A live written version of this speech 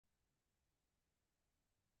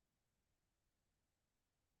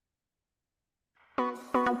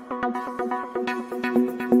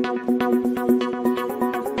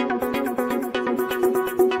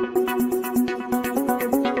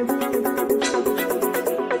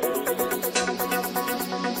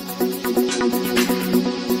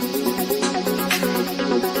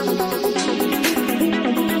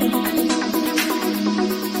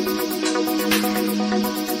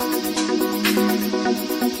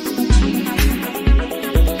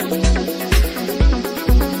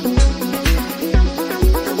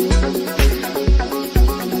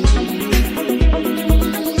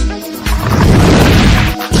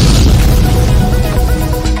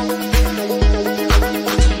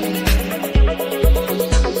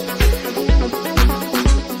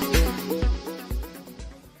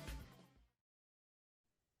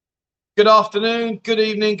Good afternoon, good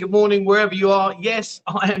evening, good morning, wherever you are. Yes,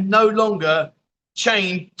 I am no longer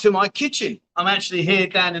chained to my kitchen. I'm actually here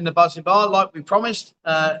down in the Buzzing Bar like we promised.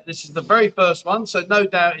 This is the very first one, so no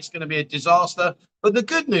doubt it's going to be a disaster. But the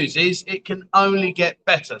good news is it can only get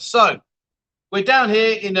better. So we're down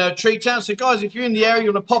here in Tree Town. So guys, if you're in the area,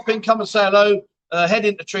 you want to pop in, come and say hello, head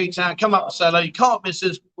into Tree Town, come up and say hello. You can't miss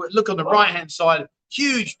us. Look on the right-hand side,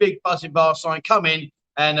 huge, big Buzzing Bar sign. Come in.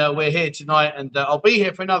 And we're here tonight, and I'll be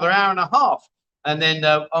here for another hour and a half. And then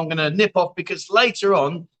I'm going to nip off because later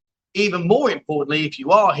on, even more importantly, if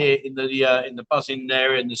you are here in the Buzzing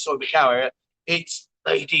area, in the Soy Macau area, it's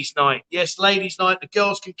ladies' night. Yes, ladies' night. The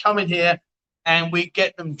girls can come in here, and we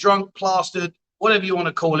get them drunk, plastered, whatever you want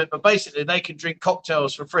to call it. But basically, they can drink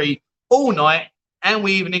cocktails for free all night, and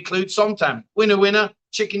we even include somtam. Winner, winner,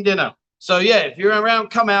 chicken dinner. So yeah, if you're around,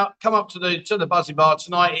 come up to the Buzzing Bar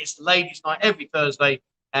tonight. It's ladies' night every Thursday,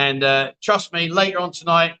 and trust me, later on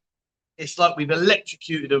tonight, it's like we've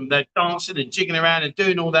electrocuted them. They're dancing and jigging around and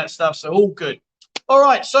doing all that stuff. So all good. All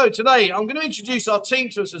right. So today I'm going to introduce our team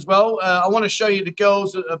to us as well. I want to show you the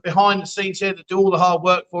girls that are behind the scenes here that do all the hard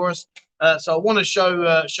work for us. So I want to show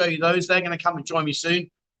you those. They're going to come and join me soon.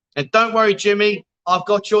 And don't worry, Jimmy. I've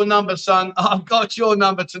got your number, son. I've got your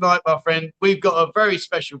number tonight, my friend. We've got a very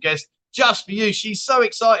special guest just for you. She's so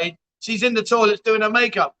excited. She's in the toilets doing her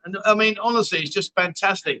makeup. And I mean, honestly, it's just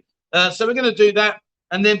fantastic. So we're going to do that.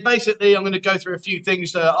 And then basically, I'm going to go through a few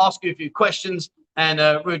things, ask you a few questions, and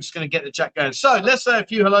we're just going to get the chat going. So let's say a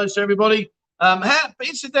few hellos to everybody.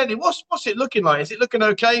 Incidentally, what's it looking like? Is it looking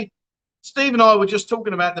okay? Steve and I were just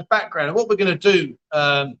talking about the background. And what we're going to do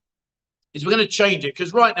is we're going to change it.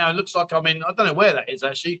 Because right now, it looks like I'm in, I don't know where that is,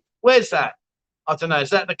 actually. Where's that? I don't know. Is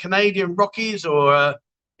that the Canadian Rockies, or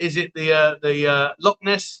is it the Loch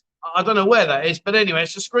Ness? I don't know where that is. But anyway,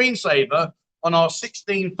 it's a screensaver on our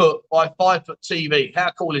 16-foot by 5-foot TV.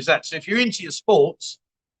 How cool is that? So if you're into your sports,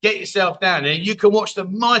 get yourself down there. You can watch the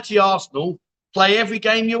mighty Arsenal play every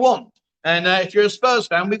game you want. And if you're a Spurs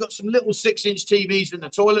fan, we've got some little 6-inch TVs in the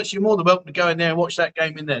toilets. You're more than welcome to go in there and watch that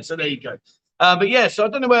game in there. So there you go. But yeah, so I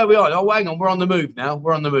don't know where we are. Oh, hang on. We're on the move now.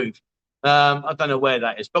 We're on the move. I don't know where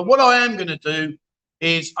that is. But what I am going to do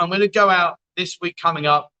is I'm going to go out this week coming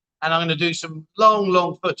up, and I'm going to do some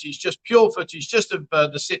long footage, just pure footage, just of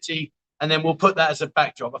the city. And then we'll put that as a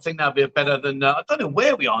backdrop. I think that'll be better than, I don't know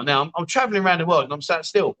where we are now. I'm traveling around the world and I'm sat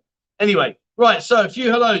still. Anyway, right, so a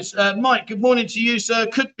few hellos. Mike, good morning to you, sir.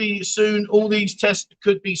 Could be soon. All these tests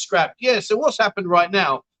could be scrapped. Yeah, so what's happened right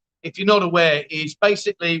now, if you're not aware, is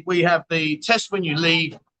basically we have the test when you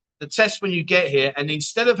leave, the test when you get here, and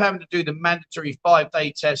instead of having to do the mandatory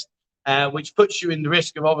 5-day test, which puts you in the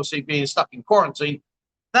risk of obviously being stuck in quarantine,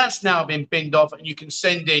 that's now been binned off, and you can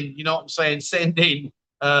send in, you know what I'm saying, send in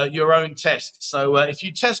your own test. So if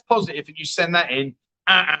you test positive and you send that in,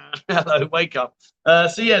 hello, wake up.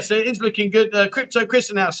 So yeah, so it is looking good. Crypto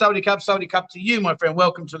Chris now, Saudi Cup to you, my friend.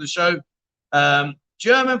 Welcome to the show.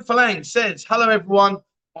 German Phalanx says, hello everyone.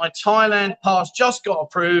 My Thailand pass just got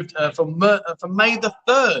approved for May the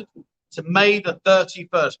 3rd to May the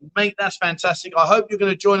 31st. Mate, that's fantastic. I hope you're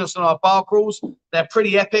going to join us on our bar crawls. They're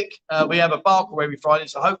pretty epic. We have a bar crawl every Friday,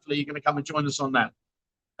 so hopefully you're going to come and join us on that.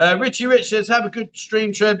 Richie Rich says, have a good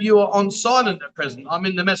stream, Trev. You are on silent at present. I'm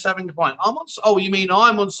in the mess having a pint. Oh, you mean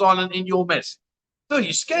I'm on silent in your mess? Oh,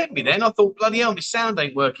 you scared me then. I thought, bloody hell, my sound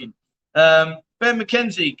ain't working. Ben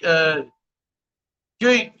McKenzie,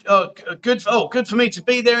 good for me to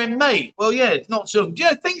be there in May. Well, yeah, it's not so.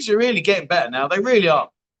 Yeah, things are really getting better now. They really are.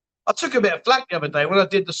 I took a bit of flack the other day when I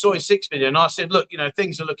did the Soy 6 video, and I said, look,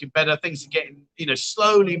 things are looking better. Things are getting,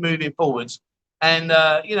 slowly moving forwards. And,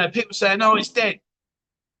 people saying, oh, it's dead.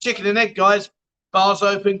 Chicken and egg, guys. Bars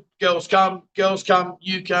open, girls come,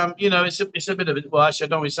 you come. It's a bit of it. Well, actually, I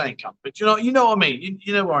don't want to say come, but you know what I mean.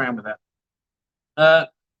 You know where I am with that.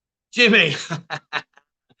 Jimmy,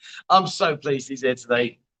 I'm so pleased he's here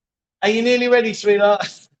today. Are you nearly ready,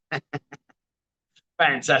 sweetheart?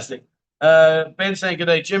 Fantastic. Ben saying good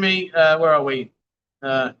day, Jimmy. Where are we?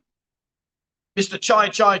 Mr.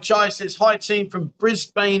 Chai says, hi team from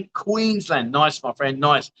Brisbane, Queensland. Nice, my friend,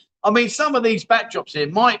 nice. I mean, some of these backdrops here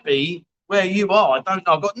might be where you are. I don't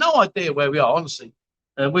know. I've got no idea where we are, honestly.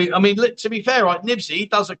 I mean, to be fair, right, Nibsy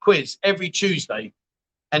does a quiz every Tuesday,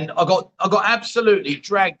 and I got absolutely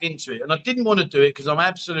dragged into it, and I didn't want to do it because I'm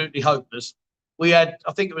absolutely hopeless. We had,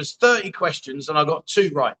 I think it was 30 questions, and I got 2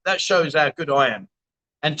 right. That shows how good I am.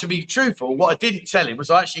 And to be truthful, what I didn't tell him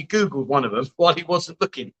was I actually Googled one of them while he wasn't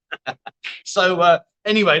looking. So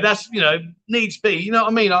anyway, that's, needs be. You know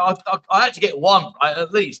what I mean? I had to get 1 right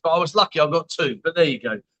at least, but I was lucky I got 2. But there you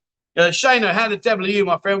go. Shana, how the devil are you,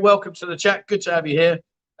 my friend? Welcome to the chat. Good to have you here.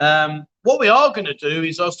 What we are going to do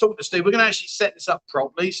is, I was talking to Steve, we're going to actually set this up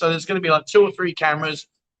properly. So there's going to be like 2 or 3 cameras.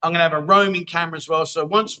 I'm going to have a roaming camera as well. So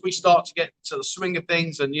once we start to get to the swing of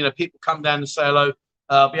things and, people come down and say hello,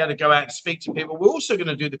 be able to go out and speak to people. We're also going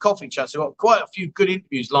to do the coffee chats. We've got quite a few good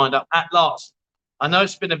interviews lined up at last. I know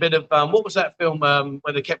it's been a bit of, what was that film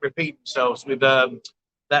where they kept repeating themselves with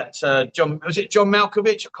John, was it John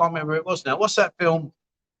Malkovich? I can't remember who it was now. What's that film?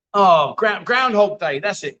 Oh, Groundhog Day.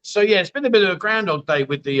 That's it. So, yeah, it's been a bit of a Groundhog Day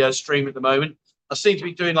with the stream at the moment. I seem to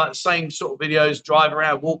be doing like the same sort of videos, drive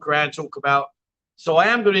around, walk around, talk about. So I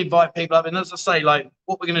am going to invite people up. And as I say, like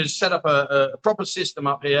what we're going to do is set up a proper system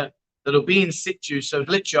up here that'll be in situ. So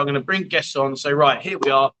literally I'm going to bring guests on and say, right, here we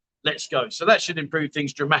are. Let's go. So that should improve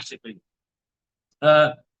things dramatically.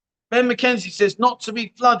 Ben McKenzie says, not to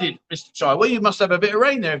be flooded, Mr. Chai. Well, you must have a bit of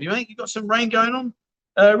rain there, have you, mate? You got some rain going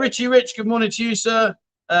on? Richie Rich, good morning to you, sir.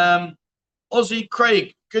 Ozzy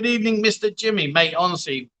Craig, good evening, Mr. Jimmy. Mate,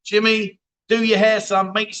 honestly, Jimmy, do your hair,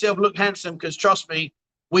 son. Make yourself look handsome, because trust me,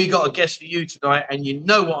 we got a guest for you tonight, and you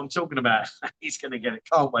know what I'm talking about. He's going to get it.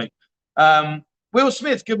 Can't wait. Will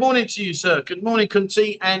Smith, good morning to you, sir. Good morning,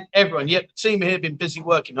 Kunti, and everyone. Yep, the team here have been busy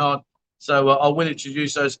working hard, so I will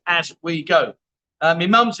introduce us as we go. My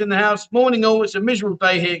mum's in the house. Morning all. It's a miserable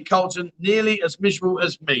day here in Carlton, nearly as miserable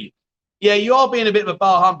as me. Yeah, you are being a bit of a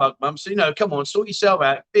bar humbug, mum. So, come on, sort yourself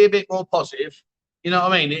out. Be a bit more positive. You know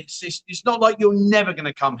what I mean? It's not like you're never going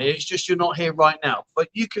to come here. It's just you're not here right now. But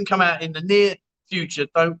you can come out in the near future.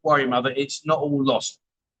 Don't worry, mother. It's not all lost.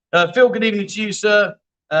 Phil, good evening to you, sir.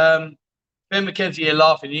 Ben McKenzie here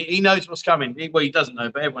laughing. He knows what's coming. Well, he doesn't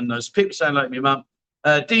know, but everyone knows. People sound like me, mum.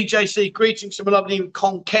 DJC, greetings from a lovely name,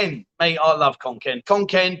 Konken. Mate, I love Konken.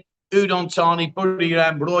 Konken, Udon Thani,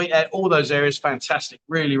 Buriram, Roy, all those areas, fantastic.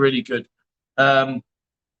 Really, really good.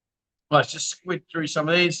 Let's just squid through some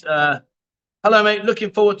of these. Hello, mate.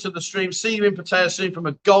 Looking forward to the stream. See you in Pattaya soon from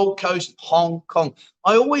a Gold Coast, Hong Kong.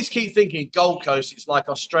 I always keep thinking Gold Coast is like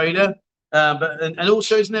Australia. And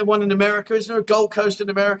also, isn't there one in America? Isn't there a Gold Coast in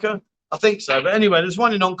America? I think so. But anyway, there's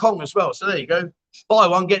one in Hong Kong as well. So there you go. Buy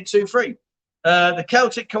one, get 2 free. The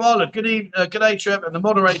Celtic Koala, good day, Trev, and the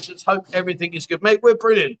moderators. Hope everything is good. Mate, we're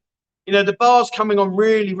brilliant. The bar's coming on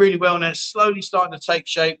really, really well now. It's slowly starting to take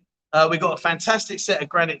shape. We got a fantastic set of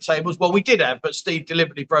granite tables. Well, we did have, but Steve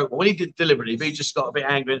deliberately broke one. Well, he didn't deliberately, but he just got a bit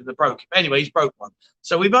angry at the broke. Anyway, he's broke one.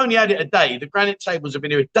 So we've only had it a day. The granite tables have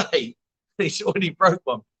been here a day. He's already broke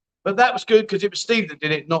one. But that was good because it was Steve that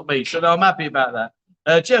did it, not me. So I'm happy about that.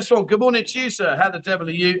 Jeff Swan, good morning to you, sir. How the devil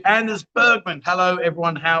are you? Anders Bergman, hello,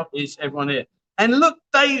 everyone. How is everyone here? And look,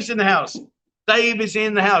 Dave's in the house. Dave is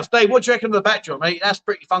in the house. Dave, what do you reckon of the backdrop, mate? That's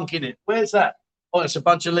pretty funky, isn't it? Where's that? Oh, it's a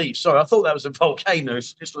bunch of leaves. Sorry, I thought that was a volcano.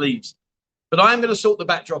 It's just leaves. But I am going to sort the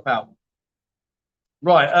backdrop out.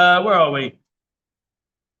 Right, where are we?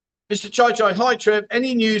 Mr. Chai, hi, Trev.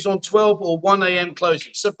 Any news on 12 or 1 a.m.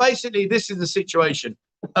 closing? So basically, this is the situation.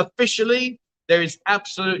 Officially, there is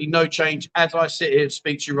absolutely no change as I sit here and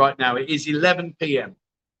speak to you right now. It is 11 p.m.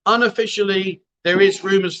 Unofficially, there is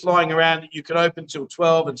rumours flying around that you can open till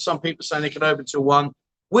 12, and some people saying they can open till 1.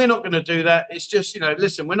 We're not going to do that. It's just,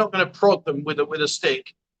 listen, we're not going to prod them with a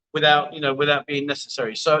stick without being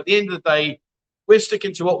necessary. So at the end of the day, we're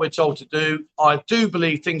sticking to what we're told to do. I do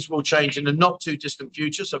believe things will change in the not too distant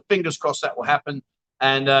future. So fingers crossed that will happen.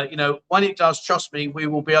 And, when it does, trust me, we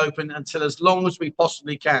will be open until as long as we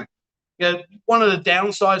possibly can. One of the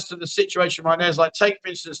downsides to the situation right now is like, take, for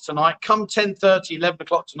instance, tonight, come 10:30, 11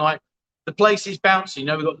 o'clock tonight, the place is bouncing.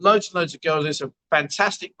 We've got loads and loads of girls. It's a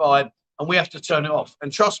fantastic vibe, and we have to turn it off.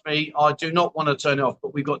 And trust me, I do not want to turn it off,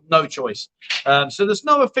 but we've got no choice. So there's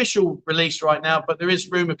no official release right now, but there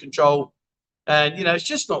is rumor control. And, it's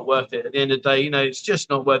just not worth it at the end of the day. It's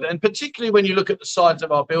just not worth it. And particularly when you look at the sides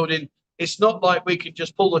of our building, it's not like we can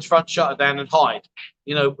just pull the front shutter down and hide.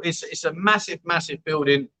 It's a massive, massive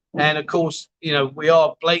building. And of course, we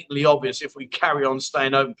are blatantly obvious if we carry on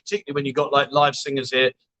staying open, particularly when you've got like live singers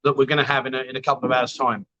here that we're going to have in a couple of hours'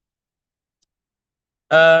 time.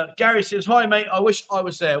 Gary says, hi, mate. I wish I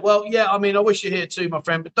was there. Well, yeah, I mean, I wish you're here too, my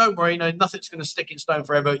friend. But don't worry, nothing's going to stick in stone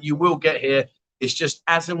forever. You will get here. It's just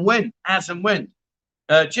as and when, as and when.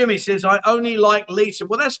 Jimmy says, I only like Lita.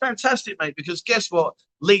 Well, that's fantastic, mate, because guess what?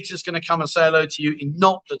 Lita's going to come and say hello to you in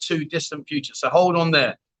not the too distant future. So hold on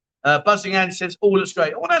there. Buzzing Andy says, all looks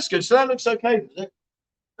great. Oh, that's good. So that looks okay, does it?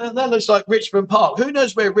 That looks like Richmond Park. Who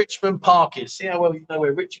knows where Richmond Park is? See how well you know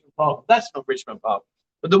where Richmond Park is? That's not Richmond Park.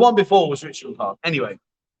 But the one before was Richmond Park. Anyway.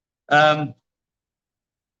 Mark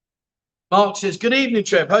says, good evening,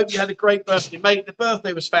 Trev. Hope you had a great birthday, mate. The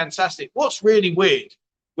birthday was fantastic. What's really weird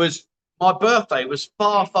was my birthday was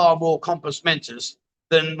far, far more compos mentis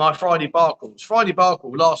than my Friday bar calls. Friday bar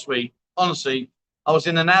call last week, honestly, I was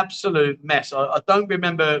in an absolute mess. I don't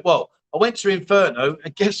remember. Well, I went to Inferno,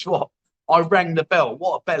 and guess what? I rang the bell.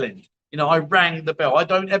 What a bellend. I rang the bell.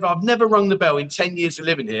 I've never rung the bell in 10 years of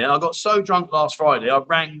living here. I got so drunk last Friday, I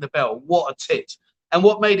rang the bell. What a tit. And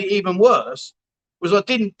what made it even worse was I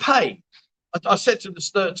didn't pay. I said to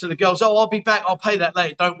the girls, oh, I'll be back. I'll pay that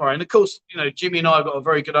later. Don't worry. And of course, Jimmy and I have got a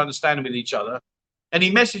very good understanding with each other. And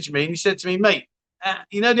he messaged me and he said to me, mate,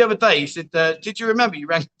 the other day, he said, did you remember you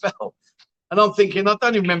rang the bell? And I'm thinking, I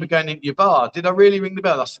don't even remember going into your bar. Did I really ring the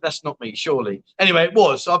bell? I said, that's not me, surely. Anyway, it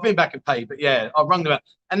was. So I've been back and paid. But yeah, I rung the bell.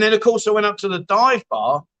 And then, of course, I went up to the dive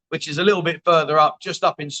bar, which is a little bit further up, just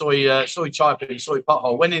up in Soy Chaipi, Soy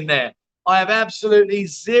Pothole. Went in there. I have absolutely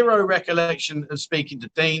zero recollection of speaking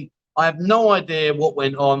to Dean. I have no idea what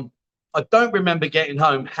went on. I don't remember getting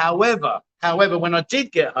home. However, when I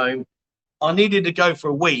did get home, I needed to go for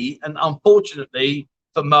a wee. And unfortunately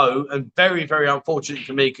for Mo, and very, very unfortunate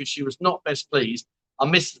for me, because she was not best pleased, I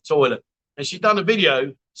missed the toilet. And she'd done a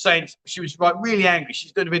video saying, she was really angry.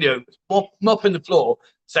 She's doing a video mopping the floor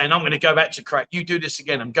saying, I'm going to go back to crack. You do this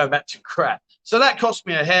again, I'm going back to crack. So that cost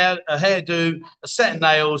me a hairdo, a set of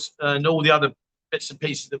nails, and all the other bits and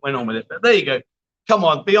pieces that went on with it. But there you go. Come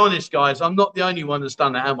on, be honest, guys. I'm not the only one that's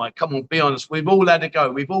done that, am I? Come on, be honest. We've all had a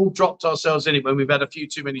go. We've all dropped ourselves in it when we've had a few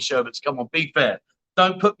too many sherbets. Come on, be fair.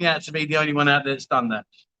 Don't put me out to be the only one out there that's done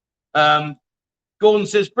that. Gordon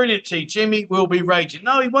says, brilliant tea. Jimmy will be raging.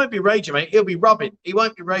 No, he won't be raging, mate. He'll be rubbing. He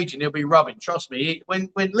won't be raging. He'll be rubbing. Trust me. When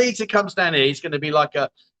Lita comes down here, he's going to be like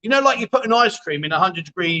like you put an ice cream in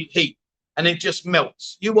 100-degree heat and it just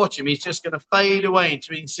melts. You watch him. He's just going to fade away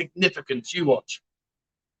into insignificance. You watch.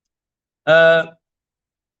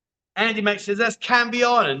 Andy Max says, that's Canby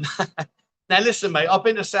Island. Now, listen, mate, I've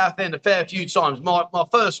been to Southend a fair few times. My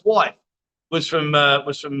first wife was from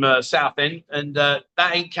Southend, and that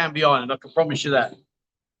ain't Canby Island. I can promise you that.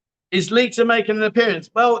 Is Lita making an appearance?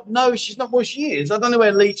 Well, no, she's not. Well, she is. I don't know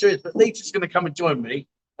where Lita is, but Lita's going to come and join me.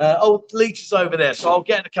 Lita's over there, so I'll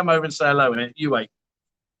get her to come over and say hello in it. You wait.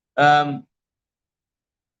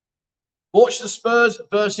 Watch the Spurs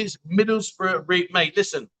versus Middlesbrough. Mate,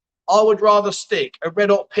 listen, I would rather stick a red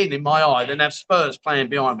hot pin in my eye than have Spurs playing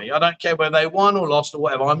behind me. I don't care whether they won or lost or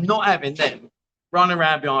whatever. I'm not having them run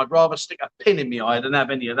around behind. I'd rather stick a pin in my eye than have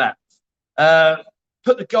any of that.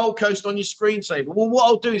 Put the Gold Coast on your screensaver. Well, what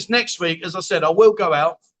I'll do is next week, as I said, I will go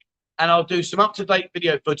out and I'll do some up-to-date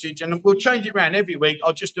video footage, and we'll change it around every week.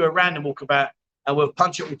 I'll just do a random walkabout and we'll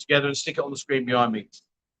punch it all together and stick it on the screen behind me.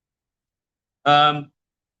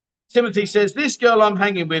 Timothy says, this girl I'm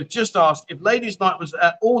hanging with just asked if ladies' night was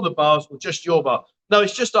at all the bars or just your bar. No,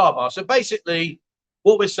 it's just our bar. So basically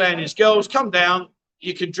what we're saying is, girls, come down.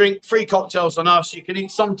 You can drink free cocktails on us. You can eat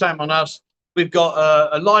sometime on us. We've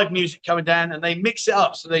got a live music coming down, and they mix it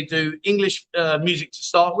up. So they do English music to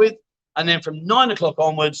start with. And then from 9 o'clock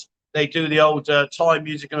onwards, they do the old Thai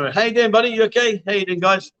music. And hey, doing, buddy? You okay? How you doing,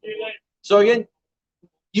 guys? So again,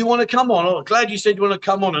 you want to come on? Oh, glad you said you want to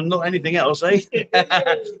come on and not anything else, eh?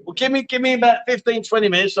 Well, give me about 15, 20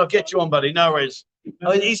 minutes. I'll get you on, buddy. No worries.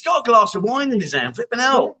 Oh, he's got a glass of wine in his hand. Flipping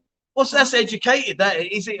hell. That's educated. That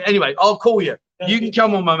is it. Anyway, I'll call you. You can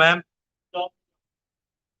come on, my man.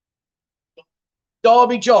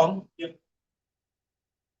 Derby John. Yeah.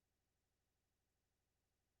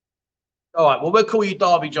 All right. Well, we'll call you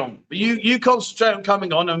Derby John. But you concentrate on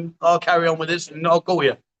coming on, and I'll carry on with this, and I'll call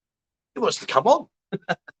you. He wants to come on.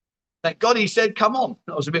 Thank God he said, come on.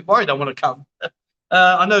 I was a bit worried I want to come.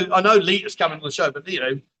 I know Lita's coming on the show, but,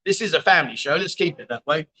 this is a family show. Let's keep it that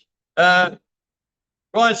way.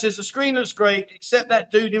 Ryan says, the screen looks great, except that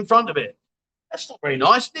dude in front of it. That's not very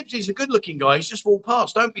nice. Nipsey's a good-looking guy. He's just walked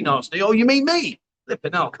past. Don't be nasty. Oh, you mean me?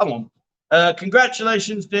 Flipping out. Come on.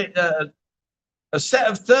 Congratulations. A set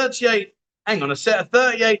of 38, hang on, a set of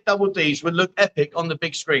 38 double Ds would look epic on the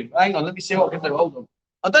big screen. Hang on, let me see what I can do. Hold on.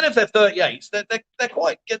 I don't know if they're 38s. They're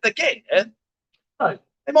quite, they're getting there. No,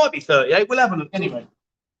 they might be 38. We'll have a look anyway.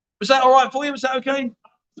 Was that all right for you? Was that okay?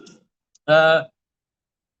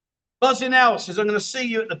 Buzzing out says, I'm going to see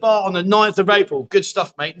you at the bar on the 9th of April. Good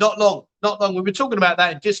stuff, mate. Not long, not long. We were talking about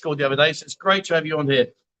that in Discord the other day, so it's great to have you on here.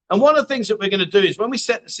 And one of the things that we're going to do is when we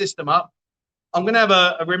set the system up, I'm going to have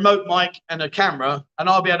a remote mic and a camera, and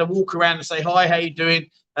I'll be able to walk around and say, hi, how you doing?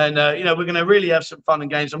 And, you know, we're going to really have some fun and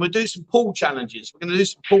games. And we'll do some pool challenges. We're going to do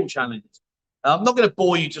some pool challenges. I'm not going to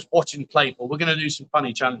bore you just watching play pool. We're going to do some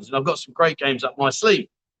funny challenges. And I've got some great games up my sleeve.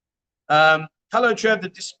 Hello, Trev. The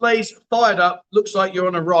display's fired up. Looks like you're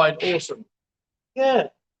on a ride. Awesome. Yeah.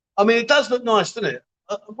 I mean, it does look nice, doesn't it?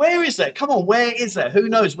 Where is that? Come on, where is that? Who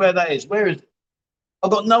knows where that is? Where is it?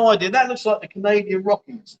 I've got no idea. That looks like the Canadian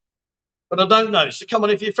Rockies, but I don't know. So come on,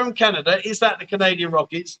 if you're from Canada, is that the Canadian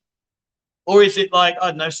Rockies? Or is it like, I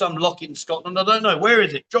don't know, some lock in Scotland? I don't know. Where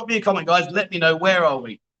is it? Drop me a comment, guys. Let me know. Where are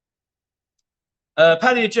we?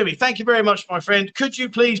 Paddy and Jimmy, thank you very much, my friend. Could you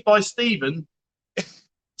please buy Stephen?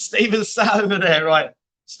 Stephen's sat over there, right?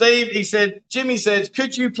 Steve, he said, Jimmy says,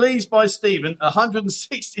 could you please buy Stephen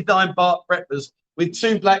 169 baht breakfast with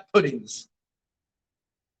 2 black puddings?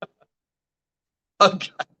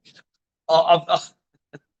 Okay.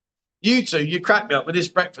 You two, you crack me up with this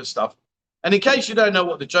breakfast stuff. And in case you don't know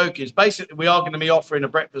what the joke is, basically we are going to be offering a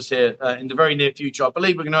breakfast here in the very near future. I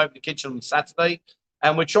believe we're going to open the kitchen on Saturday,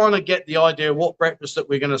 and we're trying to get the idea of what breakfast that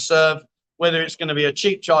we're going to serve, whether it's going to be a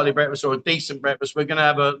cheap Charlie breakfast or a decent breakfast. We're going to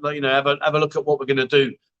have a, you know, have a look at what we're going to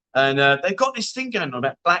do. And they've got this thing going on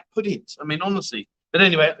about black puddings. I mean, honestly. But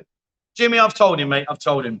anyway, Jimmy, I've told him, mate. I've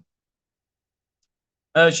told him.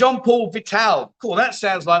 Jean-Paul Vital. Cool. That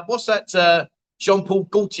sounds like, what's that? Jean-Paul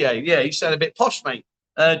Gaultier. Yeah, you sound a bit posh, mate.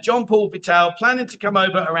 Jean-Paul Vital, planning to come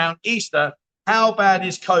over around Easter. How bad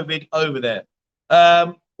is COVID over there?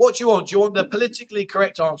 What do you want? Do you want the politically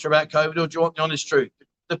correct answer about COVID, or do you want the honest truth?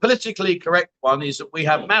 The politically correct one is that we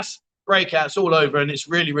have mass breakouts all over, and it's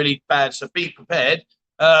really, really bad. So be prepared.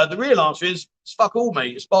 The real answer is it's fuck all,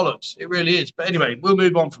 mate. It's bollocks. It really is. But anyway, we'll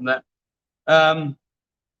move on from that.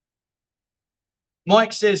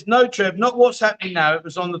 Mike says, no, Trev, not what's happening now. It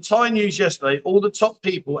was on the Thai news yesterday. All the top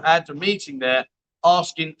people had a meeting there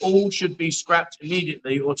asking all should be scrapped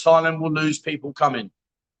immediately or Thailand will lose people coming.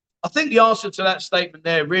 I think the answer to that statement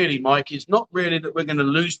there, really, Mike, is not really that we're going to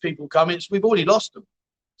lose people coming. It's we've already lost them.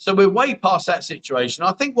 So we're way past that situation.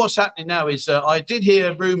 I think what's happening now is I did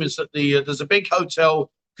hear rumours that there's a big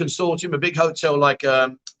hotel consortium, a big hotel like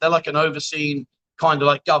they're like an overseeing kind of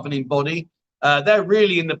like governing body. They're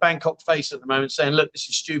really in the Bangkok face at the moment saying, look, this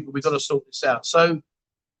is stupid. We've got to sort this out. So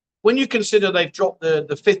when you consider they've dropped the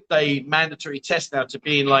 5th day mandatory test now to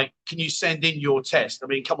being like, can you send in your test? I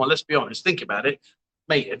mean, come on, let's be honest. Think about it.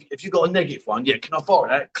 Mate, if you've got a negative one, yeah, can I borrow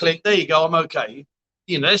that? Click, there you go, I'm okay.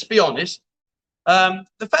 You know, let's be honest. The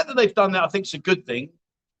fact that they've done that, I think, is a good thing.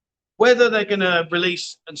 Whether they're going to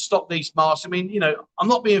release and stop these masks, I mean, you know, I'm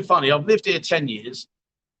not being funny. I've lived here 10 years.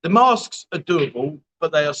 The masks are doable,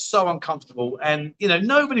 but they are so uncomfortable. And, you know,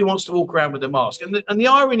 nobody wants to walk around with a mask. And the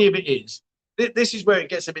irony of it is, this is where it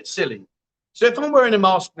gets a bit silly. So if I'm wearing a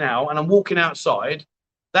mask now and I'm walking outside,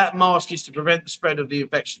 that mask is to prevent the spread of the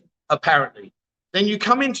infection, apparently. Then you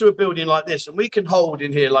come into a building like this, and we can hold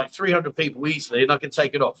in here like 300 people easily, and I can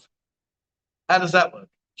take it off. How does that work?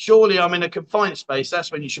 Surely I'm in a confined space.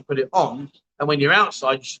 That's when you should put it on. And when you're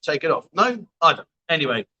outside, you should take it off. No, I don't.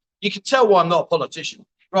 Anyway, you can tell why I'm not a politician.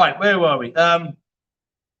 Right, where were we?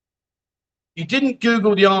 You didn't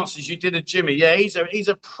Google the answers. You did a Jimmy. Yeah, he's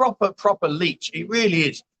a proper leech. He really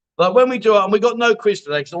is. Like when we do it, and we got no quiz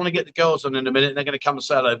today because I want to get the girls on in a minute. And they're going to come and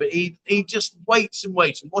say hello. But he just waits and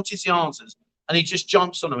waits and watches the answers. And he just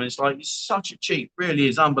jumps on them. And it's like, he's such a cheat. Really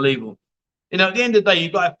is unbelievable. You know, at the end of the day,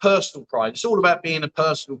 you've got to have personal pride. It's all about being a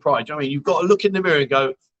personal pride. You know what I mean? You've got to look in the mirror and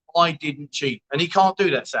go, I didn't cheat. And he can't do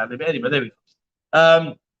that, sadly. But anyway, there we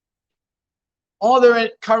go. Are there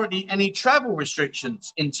currently any travel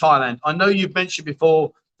restrictions in Thailand? I know you've mentioned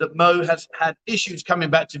before that Mo has had issues coming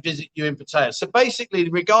back to visit you in Pattaya. So basically,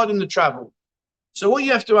 regarding the travel, so what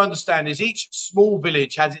you have to understand is each small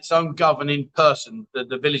village has its own governing person,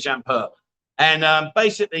 the village ampere. And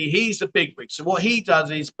basically, he's the bigwig. So what he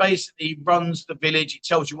does is basically runs the village. He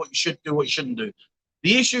tells you what you should do, what you shouldn't do.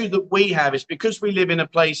 The issue that we have is because we live in a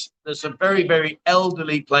place that's a very, very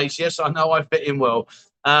elderly place. Yes, I know I fit in well.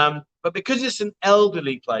 But because it's an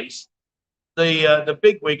elderly place, the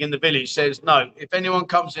bigwig in the village says, no, if anyone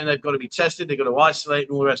comes in, they've got to be tested. They've got to isolate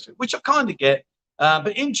and all the rest of it, which I kind of get.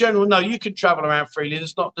 But in general, no, you can travel around freely.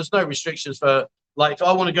 There's no restrictions for, like, if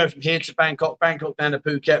I want to go from here to Bangkok, Bangkok down to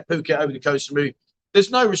Phuket, Phuket over the coast and move.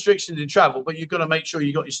 There's no restrictions in travel, but you've got to make sure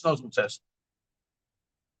you got your snozzle test.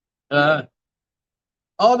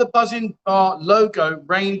 Are the Buzzing Bar logo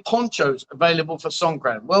rain ponchos available for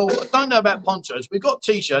Songkran? Well, I don't know about ponchos. We've got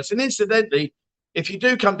T-shirts, and incidentally, if you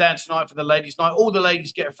do come down tonight for the ladies' night, all the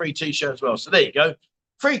ladies get a free T-shirt as well. So there you go.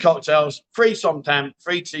 Free cocktails, free somtam,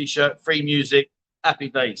 free T-shirt, free music. Happy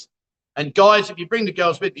days. And guys, if you bring the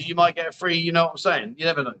girls with you, you might get a free, you know what I'm saying? You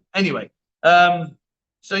never know. Anyway,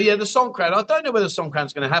 so yeah, the Songkran. I don't know whether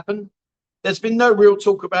Songkran's going to happen. There's been no real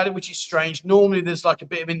talk about it, which is strange. Normally, there's like a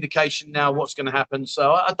bit of indication now what's going to happen.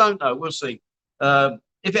 So I don't know. We'll see.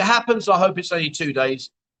 If it happens, I hope it's only 2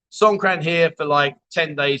 days. Songkran here for like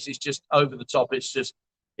 10 days is just over the top. It's just,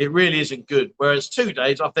 it really isn't good. Whereas 2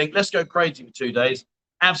 days, I think, let's go crazy for 2 days,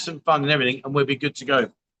 have some fun and everything, and we'll be good to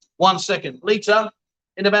go. 1 second. Lita,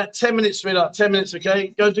 in about 10 minutes, sweetheart, 10 minutes,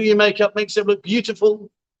 okay? Go do your makeup, makes it look beautiful.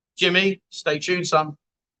 Jimmy, stay tuned, son.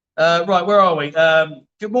 Right, where are we?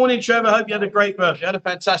 Good morning, Trevor. Hope you had a great birthday. I had a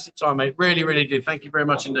fantastic time, mate. Really, really did. Thank you very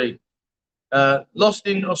much indeed. Lost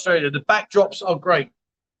in Australia. The backdrops are great.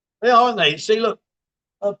 They are, aren't they? See, look,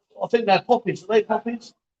 I think they're poppies. Are they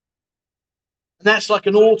poppies? And that's like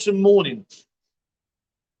an autumn morning.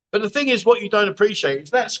 But the thing is, what you don't appreciate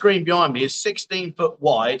is that screen behind me is 16 foot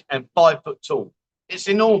wide and 5 foot tall. It's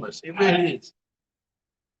enormous. It really is.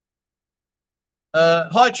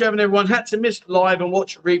 Hi, Trevor and everyone. Had to miss live and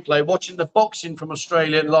watch replay. Watching the boxing from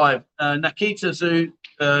Australia live. Nakita Zoo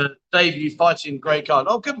debut fighting Grey Card.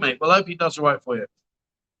 Oh, good, mate. Well, I hope he does all right for you.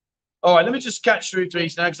 All right, let me just catch through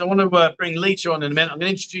these now because I want to bring Lita on in a minute. I'm going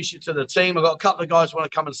to introduce you to the team. I've got a couple of guys who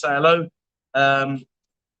want to come and say hello.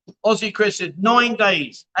 Aussie Chris said 9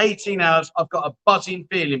 days, 18 hours. I've got a buzzing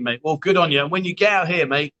feeling, mate. Well, good on you. And when you get out here,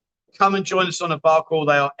 mate, come and join us on a bar crawl.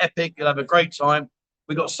 They are epic. You'll have a great time.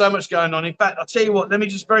 We've got so much going on. In fact, I'll tell you what, let me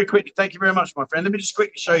just very quickly, thank you very much, my friend. Let me just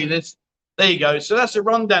quickly show you this. There you go. So that's a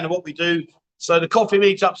rundown of what we do. So the coffee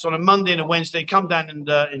meetups on a Monday and a Wednesday. Come down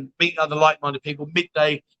and meet other like-minded people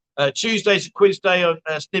midday. Tuesday's a quiz day,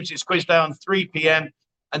 Snibs' quiz day on 3 p.m.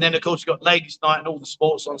 And then, of course, we've got ladies' night and all the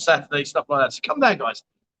sports on Saturday, stuff like that. So come down, guys.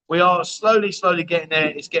 We are slowly getting there.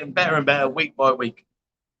 It's getting better and better week by week.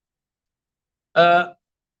 Hi,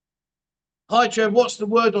 Trev. What's the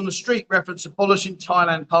word on the street reference abolishing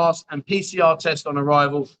Thailand pass and PCR test on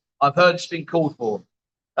arrival? I've heard it's been called for.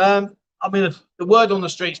 I mean, the word on the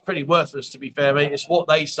street is pretty worthless, to be fair, mate. It's what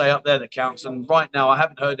they say up there that counts. And right now, I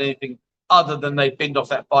haven't heard anything other than they've binned off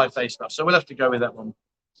that 5-day stuff. So we'll have to go with that one.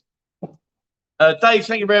 Dave,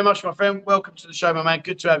 thank you very much, my friend. Welcome to the show, my man.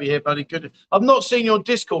 Good to have you here, buddy. Good. I've not seen you on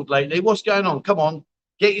Discord lately. What's going on? Come on.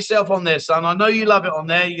 Get yourself on there, son. I know you love it on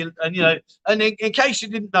there. And in case you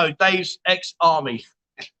didn't know, Dave's ex-army.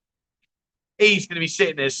 He's going to be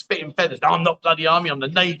sitting there spitting feathers. No, I'm not bloody army. I'm the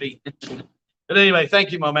Navy. But anyway,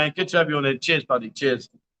 thank you, my man. Good to have you on there. Cheers, buddy. Cheers.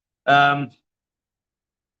 Kyle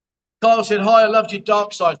said, hi, I loved your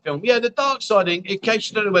Dark Side film. Yeah, the Dark Side, in case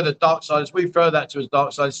you don't know where the Dark Side is, we refer that to as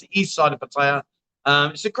Dark Side. It's the east side of Pattaya.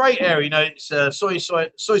 It's a great area. It's Soy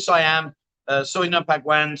Siam, Soy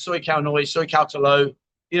Numpagwan, Soy Khao Noi, Soy Khao Talo.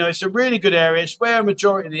 It's a really good area. It's where a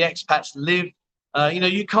majority of the expats live.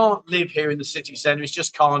 You can't live here in the city centre. It's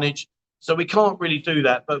just carnage. So we can't really do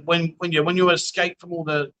that. But when you escape from all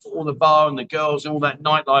the bar and the girls and all that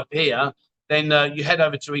nightlife here, then you head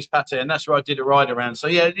over to East Pattaya, and that's where I did a ride around. So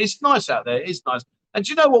yeah, it's nice out there. It's nice. And do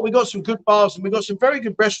you know what? We got some good bars and we got some very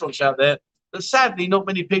good restaurants out there that sadly not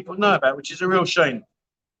many people know about, which is a real shame.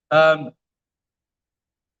 Hi,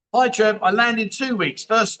 Trev. I land in 2 weeks.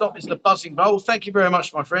 First stop is the Buzzing Bowl. Thank you very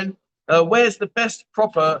much, my friend. Where's the best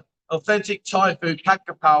proper authentic Thai food? Pad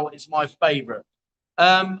Kapao is my favourite.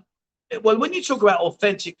 Well, when you talk about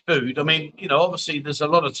authentic food, I mean, obviously there's a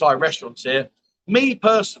lot of Thai restaurants here. Me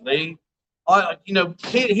personally,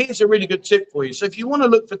 here's a really good tip for you. So if you want to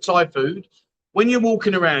look for Thai food, when you're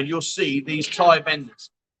walking around, you'll see these Thai vendors.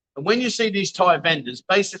 And when you see these Thai vendors,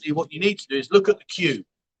 basically what you need to do is look at the queue.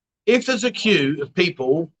 If there's a queue of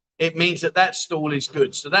people, it means that stall is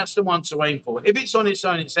good. So that's the one to aim for. If it's on its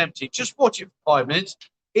own, it's empty. Just watch it for 5 minutes.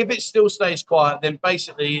 If it still stays quiet, then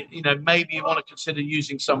basically, maybe you want to consider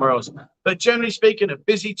using somewhere else. But generally speaking, a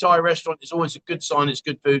busy Thai restaurant is always a good sign it's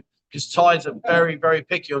good food, because Thais are very, very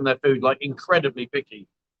picky on their food, like incredibly picky.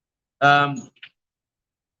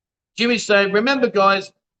 Jimmy's saying, remember,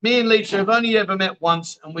 guys, me and Lisa have only ever met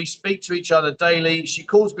once, and we speak to each other daily. She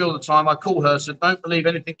calls me all the time. I call her, so don't believe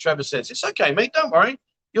anything Trevor says. It's okay, mate. Don't worry.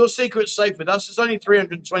 Your secret's safe with us. There's only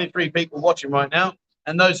 323 people watching right now,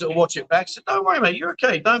 and those that will watch it back. So don't worry, mate. You're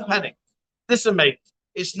okay. Don't panic. Listen, mate,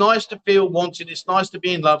 it's nice to feel wanted. It's nice to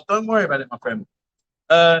be in love. Don't worry about it, my friend.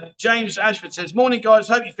 James Ashford says, morning, guys.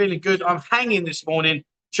 Hope you're feeling good. I'm hanging this morning.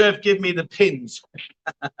 Trev, give me the pins.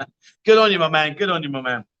 Good on you, my man. Good on you, my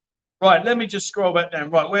man. Right, let me just scroll back down.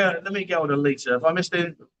 Right, let me get on to Lisa. If I missed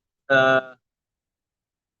it,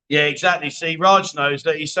 Yeah, exactly. See, Raj knows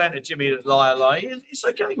that he's saying to Jimmy that lie. It's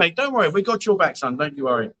okay, mate. Don't worry. We got your back, son. Don't you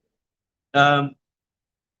worry. Um,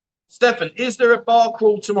 Stefan, is there a bar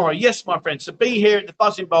crawl tomorrow? Yes, my friend. So be here at the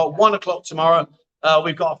Buzzing Bar 1 o'clock tomorrow.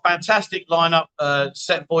 We've got a fantastic lineup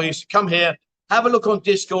set for you. So come here, have a look on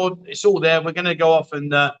Discord. It's all there. We're going to go off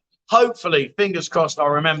and hopefully, fingers crossed, I'll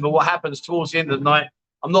remember what happens towards the end of the night.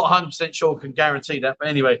 I'm not 100% sure, can guarantee that. But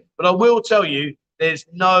anyway, but I will tell you, there's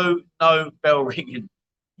no bell ringing.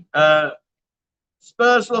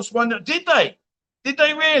 Spurs lost one. Did they? Did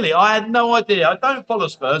they really? I had no idea. I don't follow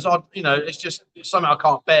Spurs. It's just something I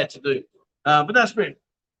can't bear to do. But that's brilliant.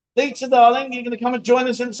 Lisa, darling, you're going to come and join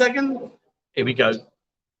us in a second. Here we go.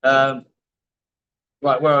 Right,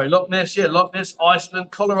 where are we? Loch Ness, yeah, Loch Ness, Iceland,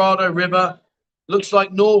 Colorado River. Looks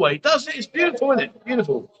like Norway. Does it? It's beautiful, isn't it?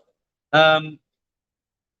 Beautiful. Are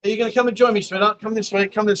you going to come and join me, sweetheart? Come this way.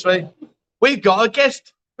 Come this way. We've got a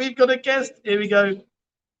guest. We've got a guest. Here we go.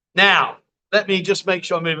 Now, let me just make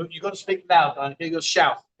sure I move. You've got to speak loud, darling. You've got to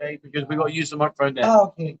shout, okay? Because we've got to use the microphone there.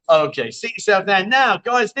 Oh, okay. Okay, seat yourself down. Now,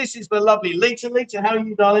 guys, this is the lovely Lita. Lita, how are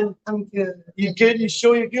you, darling? I'm good. You good? You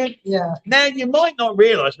sure you're good? Yeah. Now, you might not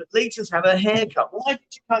realise, but Lita's had a haircut. Why did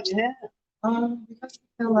you cut your hair? Because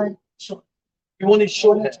I feel like short. You wanted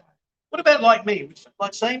short hair. What about like me?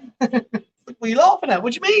 Like same? What are you laughing at?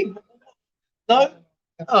 What do you mean? No?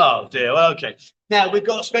 Oh, dear. Well, okay. Now, we've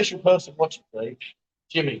got a special person watching today.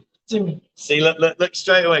 Jimmy. See, look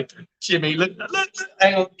straight away. Jimmy, look.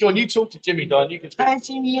 Hang on. Go on, you talk to Jimmy, darling. You can Hi,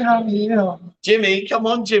 Jimmy. How are you? Jimmy, come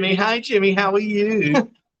on, Jimmy. Hi, Jimmy. How are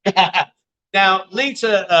you? Now,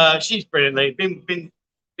 Lita, she's brilliant. Been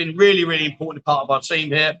really, really important part of our team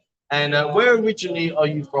here. And where originally are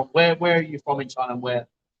you from? Where are you from in China? Where?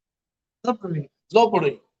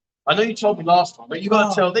 Lopburi. I know you told me last time, but you got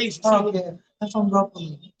to tell these. Okay. I'm from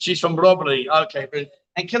Lopburi. She's from Lopburi. Okay, brilliant.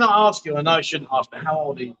 And can I ask you? I know I shouldn't ask, but how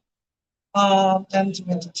old are you? I'm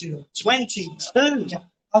 22. 22. Yeah.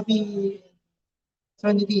 I'll be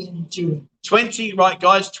 23 in June. 20, right,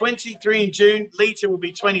 guys. 23 in June. Lita will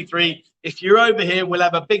be 23. If you're over here, we'll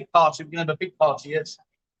have a big party. We're going to have a big party, yes?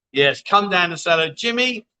 Yes, come down and say hello.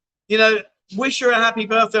 Jimmy, wish her a happy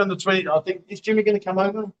birthday on the 20th. I think, is Jimmy going to come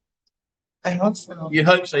over? I hope so. You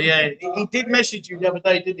hope so, yeah. He did message you the other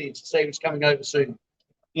day, didn't he, to say he was coming over soon.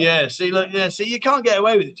 Yeah, see, you can't get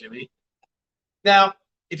away with it, Jimmy. Now,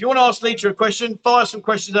 if you want to ask Lita a question, fire some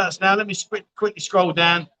questions at us now. Let me quickly scroll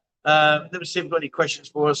down. Let me see if we've got any questions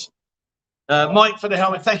for us. Mike for the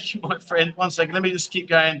helmet. Thank you, my friend. 1 second. Let me just keep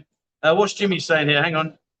going. What's Jimmy saying here? Hang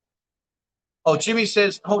on. Oh, Jimmy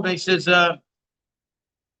says, hold on. He says,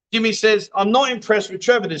 Jimmy says, I'm not impressed with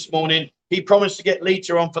Trevor this morning. He promised to get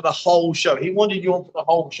Lita on for the whole show. He wanted you on for the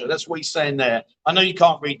whole show. That's what he's saying there. I know you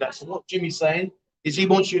can't read that. So what Jimmy's saying is he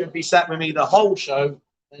wants you to be sat with me the whole show.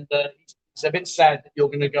 And it's a bit sad that you're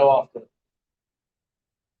going to go after.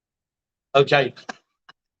 Okay.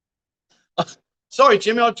 Sorry,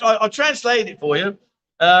 Jimmy. I'll translate it for you.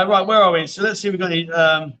 Right, where are we? So let's see if we've got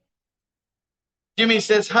any. Jimmy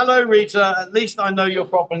says, hello, Rita. At least I know your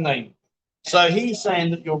proper name. So he's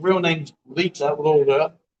saying that your real name's Rita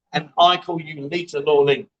Laura, and I call you Lita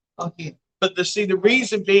Lawling. Okay. But the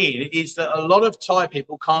reason being is that a lot of Thai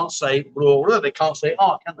people can't say Laura. They can't say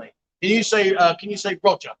can they? Can you say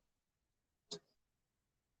Roger?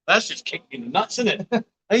 That's just kicked in the nuts, isn't it?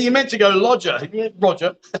 And you meant to go Lodger.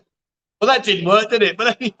 Roger. Well, that didn't work, did it?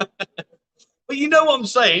 But but you know what I'm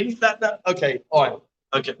saying? Okay, all right.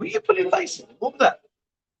 Okay. Well, you put your face in. What was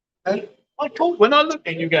that? I called when I looked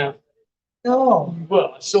at you going, no.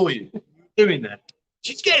 Well, I saw you doing that.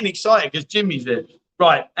 She's getting excited because Jimmy's there.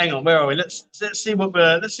 Right, hang on, where are we? Let's see what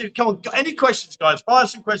let's see. Come on, any questions, guys? Fire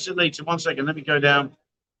some questions later. 1 second, let me go down.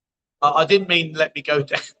 I didn't mean let me go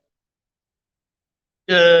down.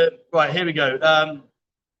 Right, here we go.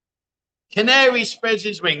 Canary spreads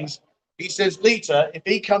his wings. He says, Lita, if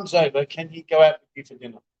he comes over, can he go out with you for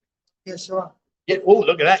dinner? Yes, sure. Yeah. Oh,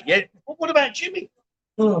 look at that. Yeah. What about Jimmy?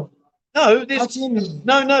 Oh. No, this. Jimmy.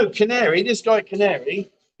 No, Canary. This guy, Canary.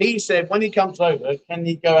 He said when he comes over, can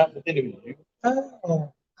he go out for dinner with you?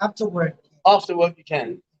 After work. After work, you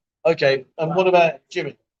can. Okay. And what about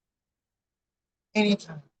Jimmy?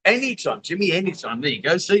 Anytime. Anytime, Jimmy. Anytime. There you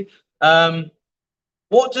go. See.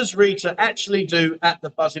 What does Rita actually do at the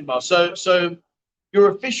Buzzing Bar? So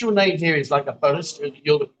your official name here is like a bonus.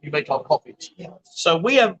 You make our coffees. Yeah. So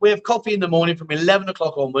we have coffee in the morning from 11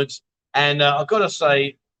 o'clock onwards, and I've got to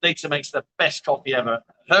say, Lita makes the best coffee ever.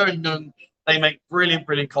 Her and Nung, they make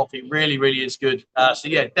brilliant coffee. Really, really is good. So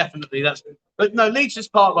yeah, definitely that's. But no, Lita's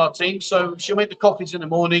part of our team, so she'll make the coffees in the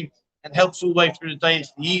morning and helps all the way through the day into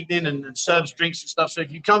the evening and serves drinks and stuff. So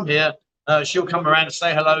if you come here, she'll come around and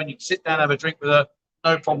say hello, and you can sit down and have a drink with her.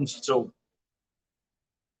 No problems at all.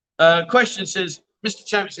 Question says, Mr.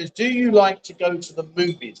 Champion says, do you like to go to the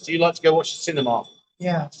movies? Do you like to go watch the cinema?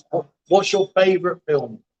 Yeah. What's your favourite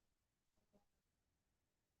film?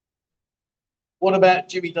 What about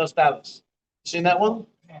Jimmy Does Dallas? Seen that one?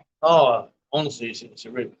 Yeah. Oh, honestly, it's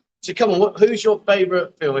a really. So come on, who's your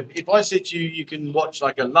favourite film? If I said to you, you can watch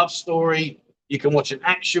like a love story, you can watch an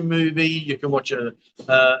action movie, you can watch a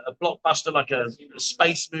blockbuster like a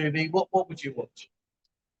space movie. What would you watch?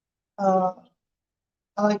 I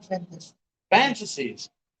like fantasy. Fantasies.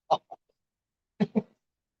 Oh.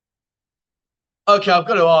 Okay, I've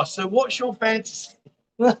got to ask. So, what's your fantasy?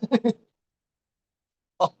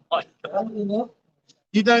 Oh my God. You know?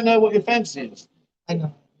 You don't know what your fantasy is? I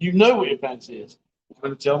know. You know what your fantasy is? You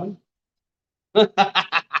want to tell me?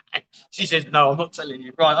 She says, no, I'm not telling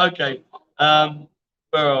you. Right, okay.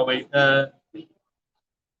 Where are we?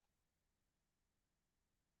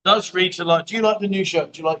 Does Rita like, do you like the new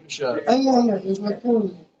shirt? Do you like your shirt? Oh, yeah, yeah. It's my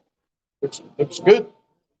cool. Looks good.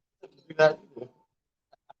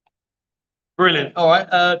 Brilliant. All right.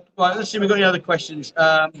 Right, let's see if we've got any other questions.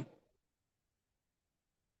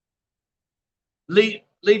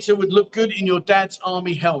 Lita would look good in your dad's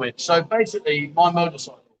army helmet. So basically, my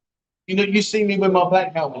motorcycle. You know, you see me with my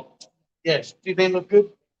black helmet. Yes. Do they look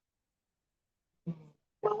good?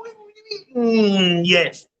 Well, what do you mean?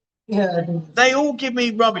 Yes. Yeah, I do. They all give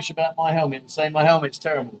me rubbish about my helmet and say my helmet's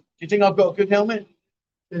terrible. Do you think I've got a good helmet?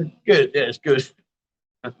 Good. Good. Yeah, it's good.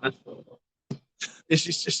 This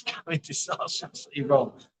is just going disastrously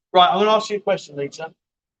wrong. Right, I'm going to ask you a question, Lita.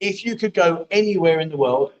 If you could go anywhere in the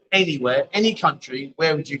world, anywhere, any country,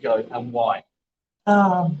 where would you go and why?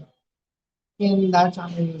 In that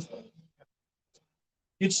family.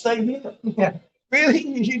 You'd stay here. Yeah. Really?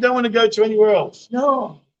 You don't want to go to anywhere else?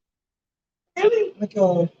 No. Really? Like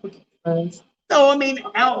a friends. No, I mean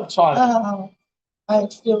out of Thailand. I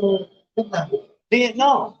still Vietnam.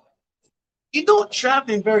 Vietnam. You're not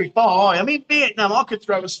traveling very far, are you? I mean, Vietnam, I could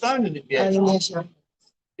throw a stone in it. Vietnam. Indonesia.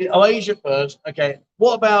 Oh, Asia first. Okay.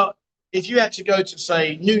 What about if you had to go to,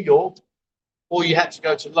 say, New York or you had to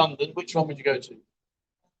go to London? Which one would you go to?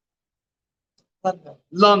 London.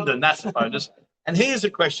 London, that's a bonus. And here's a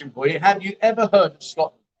question for you. Have you ever heard of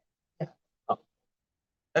Scotland? Yeah. Oh.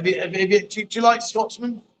 Do you like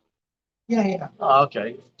Scotsman? Yeah, yeah. Oh,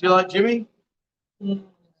 okay. Do you like Jimmy? Mm.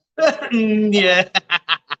 Yeah.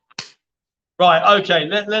 Right, okay,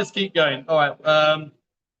 let's keep going. All right.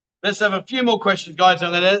 Let's have a few more questions, guys.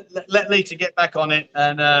 I'm going to let Lita get back on it,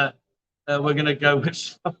 and we're going to go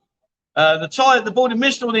with the board.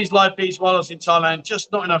 Missed all these live feeds while I was in Thailand.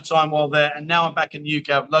 Just not enough time while there, and now I'm back in the UK.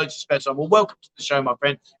 I have loads of spare time. Well, welcome to the show, my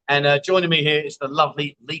friend. And joining me here is the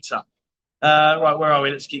lovely Lita. Right, where are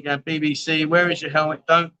we? Let's keep going. BBC, where is your helmet?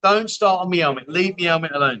 Don't start on my helmet. Leave the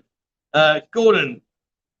helmet alone. Gordon.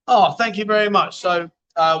 Oh, thank you very much. So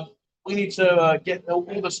we need to get all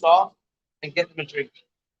the staff and get them a drink.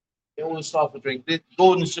 Get all the staff a drink.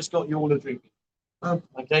 Gordon's just got you all a drink.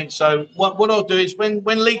 Okay, so what I'll do is when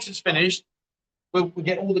Lita's finished, we'll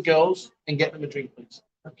get all the girls and get them a drink, please.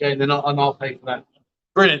 Okay, and then I'll pay for that.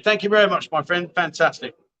 Brilliant. Thank you very much, my friend.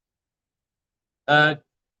 Fantastic.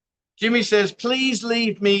 Jimmy says, please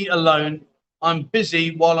leave me alone. I'm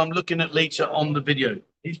busy while I'm looking at Lita on the video.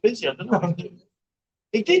 He's busy, I don't know.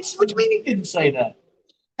 He did. What do you mean he didn't say that?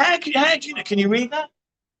 How do you know? Can you read that?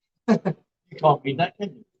 You can't read that, can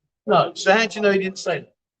you? No. So how do you know he didn't say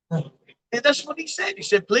that? Yeah, that's what he said. He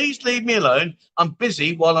said, please leave me alone. I'm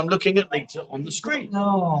busy while I'm looking at Lita on the screen.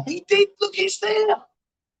 No. He did. Look, it's there.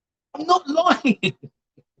 I'm not lying.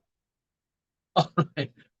 All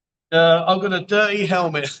right. I've got a dirty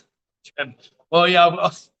helmet. Well, yeah,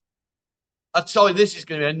 I tell you, this is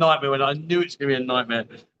going to be a nightmare when I knew it's going to be a nightmare.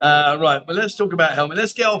 Right, but let's talk about helmets.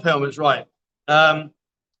 Let's get off helmets, right.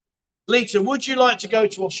 Lita, would you like to go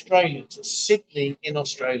to Australia, to Sydney in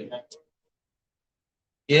Australia?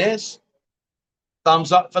 Yes?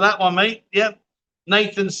 Thumbs up for that one, mate. Yep.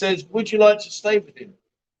 Nathan says, would you like to stay with him?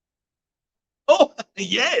 Oh,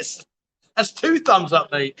 yes. That's 2 thumbs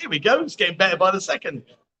up, mate. Here we go. It's getting better by the second.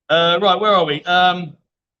 Right, where are we?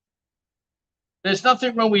 There's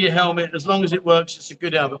nothing wrong with your helmet as long as it works. It's a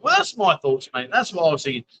good helmet. Well, that's my thoughts, mate. That's what I was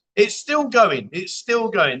thinking. It's still going. It's still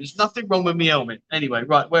going. There's nothing wrong with my helmet. Anyway,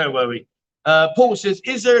 right, where were we? Paul says,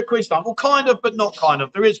 is there a quiz time? Well, kind of, but not kind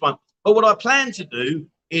of. There is one. But what I plan to do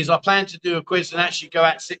is I plan to do a quiz and actually go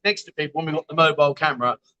out, sit next to people when we've got the mobile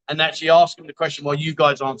camera and actually ask them the question while you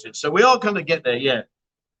guys answer it. So we are going to get there, yeah.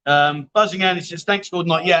 Buzzing Andy says, thanks,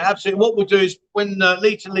 Gordon. Yeah, absolutely. What we'll do is when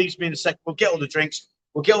Lita leaves me in a second, we'll get all the drinks.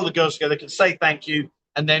 We'll get all the girls together, can say thank you,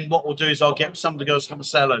 and then what we'll do is I'll get some of the girls to come and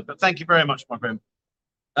say hello. But thank you very much, my friend.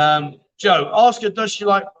 Joe, ask her, does she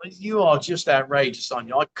like, you are just outrageous, aren't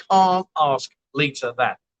you? I can't ask Lita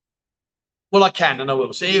that. Well, I can and I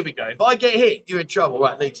will. So here we go. If I get hit, you're in trouble,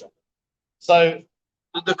 right, Lita? So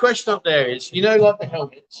the question up there is, you know, like the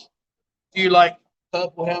helmets, do you like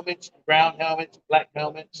purple helmets, brown helmets, black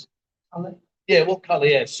helmets? Color. Yeah, what colour?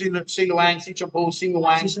 Yeah, Siluang, Sichapul,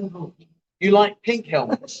 Singlewang. You like pink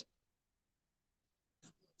helmets?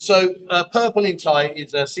 So purple in Thai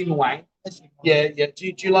is Singlewang. Yeah, yeah.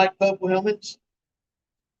 Do you like purple helmets?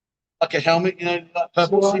 Like a helmet, you know, like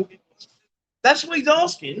purple. That's what he's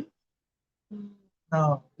asking.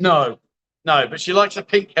 No. No, no, but she likes a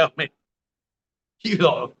pink helmet. You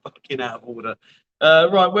lot are fucking out of order.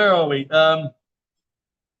 Right, where are we? Oh,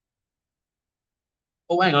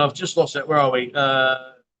 hang on, I've just lost it. Where are we?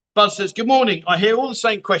 Buzz says, good morning. I hear all the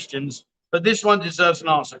same questions, but this one deserves an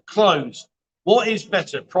answer. Clothes. What is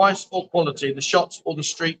better, price or quality, the shops or the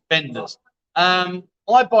street vendors? I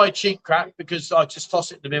buy cheap crap because I just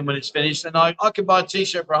toss it in the bin when it's finished, and I can buy a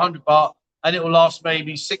t-shirt for 100 baht and it will last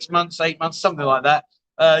maybe 6 months, 8 months, something like that.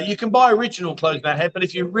 You can buy original clothes that head, but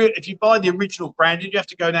if you buy the original branded, you have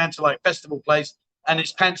to go down to like festival place, and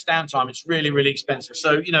it's pants down time. It's really, really expensive.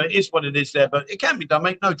 So you know it is what it is there, but it can be done,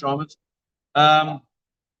 mate. No dramas. All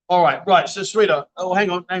right, right. So sweetheart. Oh,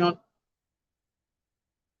 hang on, hang on.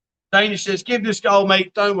 Danish says, give this girl,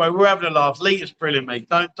 mate. Don't worry, we're having a laugh. Lita's brilliant, mate.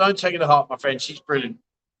 Don't take it to heart, my friend. She's brilliant.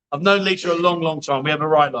 I've known Lita a long, long time. We have a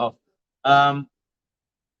right laugh.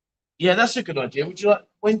 Yeah, that's a good idea. Would you like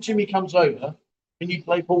when Jimmy comes over? Can you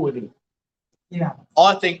play pool with him? Yeah.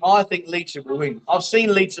 I think Lita will win. I've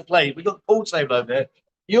seen Lita play. We've got the pool table over there.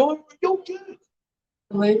 You're good.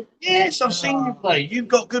 Wait. Yes, I've seen you play. You've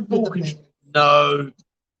got good ball control. No.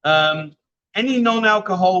 Any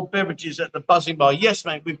non-alcohol beverages at the buzzing bar? Yes,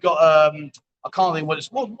 mate. We've got I can't think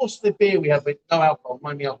what's the beer we have with no alcohol,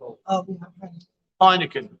 mind me alcohol. We have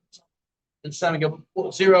Heineken and San Miguel.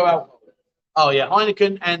 What, zero alcohol? Oh yeah,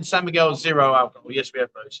 Heineken and San Miguel zero alcohol. Yes, we have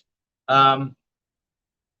those.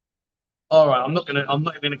 All right, I'm not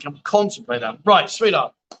even gonna contemplate that. Right,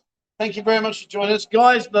 sweetheart. Thank you very much for joining us,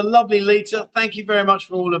 guys. The lovely Lita. Thank you very much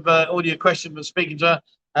for all your questions and speaking to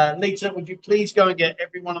her. Lita, would you please go and get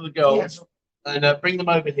every one of the girls? Yes. And bring them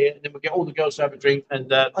over here, and then we'll get all the girls to have a drink, and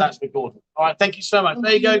that's recorded. All right, thank you so much. Thank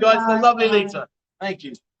there you go, you. guys. The Bye. lovely Bye. Lita. Thank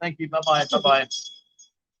you. Thank you. Bye-bye. Bye-bye.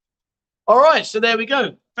 All right, so there we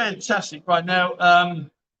go. Fantastic. Right now,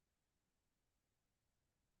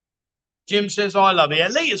 Jim says, I love it. Yeah,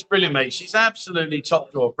 Lita's brilliant, mate. She's absolutely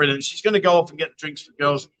top drawer. Brilliant. She's going to go off and get the drinks for the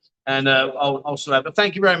girls, and I'll also have. But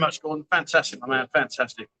thank you very much, Gordon. Fantastic, my man.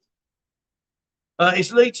 Fantastic.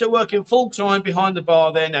 Is Lita working full time behind the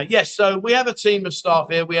bar there now? Yes. So we have a team of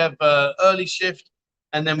staff here. We have early shift,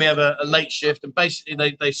 and then we have a late shift, and basically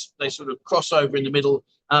they sort of cross over in the middle.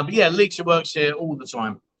 But yeah, Lita works here all the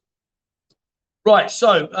time. Right.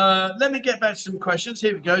 So let me get back to some questions.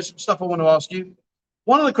 Here we go. Some stuff I want to ask you.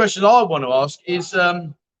 One of the questions I want to ask is,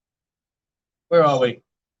 where are we?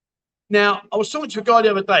 Now, I was talking to a guy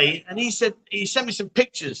the other day, and he sent me some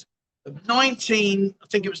pictures of I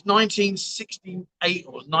think it was 1968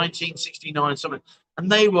 or 1969, something,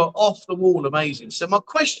 and they were off the wall amazing. So my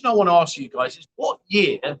question I want to ask you guys is, what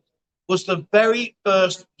year was the very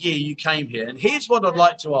first year you came here? And here's what I'd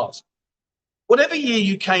like to ask. Whatever year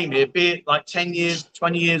you came here, be it like 10 years,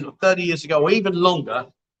 20 years, or 30 years ago, or even longer,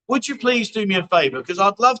 would you please do me a favor? Because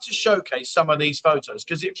I'd love to showcase some of these photos,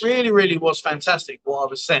 because it really, really was fantastic what I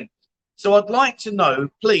was sent. So I'd like to know,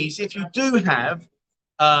 please, if you do have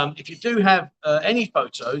any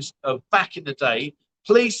photos of back in the day,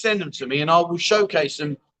 please send them to me, and I will showcase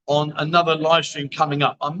them on another live stream coming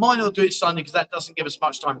up. I might not do it Sunday because that doesn't give us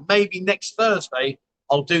much time. Maybe next Thursday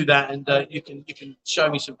I'll do that, and you can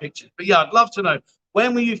show me some pictures. But yeah, I'd love to know,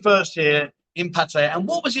 when were you first here in Pattaya, and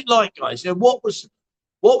what was it like, guys? You know, what was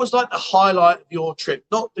like the highlight of your trip?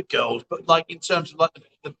 Not the girls, but like in terms of like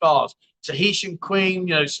the bars, Tahitian Queen,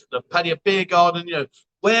 you know, the Pattaya Beer Garden, you know.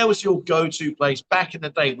 Where was your go-to place back in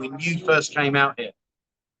the day when you first came out here?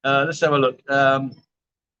 Let's have a look.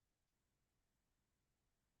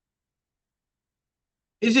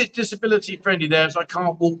 Is it disability friendly there, as I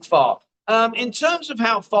can't walk far? In terms of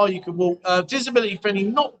how far you can walk, disability friendly,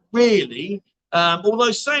 not really.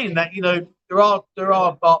 Although saying that, you know, there are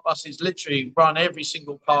BART buses literally run every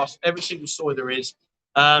single store there is.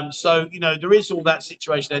 So, you know, there is all that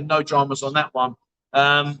situation there, no dramas on that one.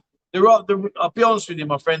 I'll be honest with you,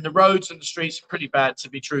 my friend, the roads and the streets are pretty bad, to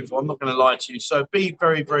be truthful. I'm not going to lie to you. So be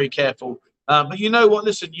very, very careful. But you know what?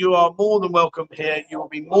 Listen, you are more than welcome here. You will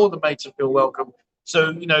be more than made to feel welcome.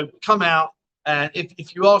 So, you know, come out. And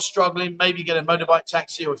if you are struggling, maybe get a motorbike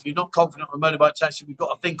taxi, or if you're not confident on a motorbike taxi, we've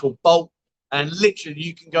got a thing called Bolt. and literally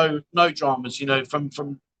you can go no dramas. You know, from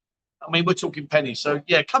I mean, we're talking pennies. So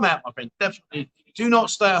yeah, come out, my friend. Definitely do not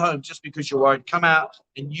stay at home just because you're worried. Come out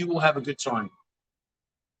and you will have a good time.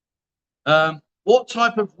 What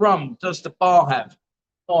type of rum does the bar have?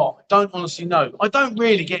 Oh, I don't honestly know. I don't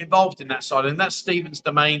really get involved in that side, and that's Stephen's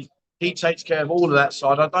domain. He takes care of all of that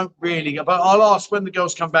side. I don't really, but I'll ask when the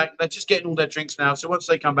girls come back. They're just getting all their drinks now, so once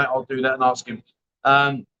they come back, I'll do that and ask him.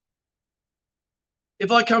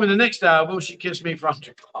 If I come in the next hour, will she kiss me for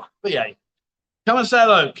 100? Oh, but yeah, come and say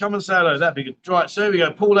hello. Come and say hello. That'd be good. Right, so here we go.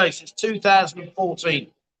 Paul Ace, it's 2014.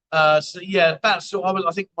 So yeah, about so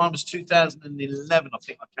I think mine was 2011. I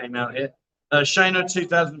think I came out here. Shana,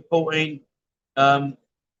 2014.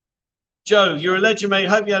 Joe, you're a legend, mate.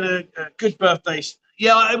 Hope you had a good birthday.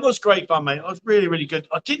 Yeah, it was great fun, mate. It was really, really good.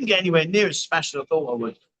 I didn't get anywhere near as smashed as I thought I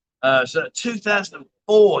would. So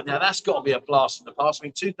 2004. Now that's got to be a blast in the past. I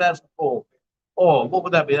mean, 2004. Oh, what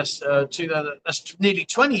would that be? That's 2000. That's nearly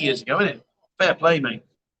 20 years ago, isn't it? Fair play, mate.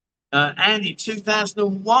 Andy,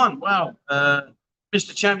 2001. Wow.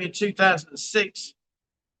 Mr. Champion, 2006.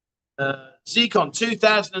 Zcon,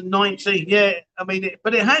 2019. Yeah, I mean,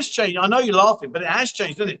 but it has changed. I know you're laughing, but it has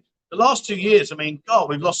changed, doesn't it? The last 2 years, I mean, God,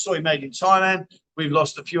 we've lost soy made in Thailand. We've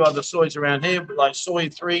lost a few other soys around here, like soy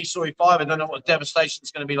 3, soy 5. I don't know what devastation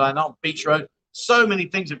is going to be like on Beach Road. So many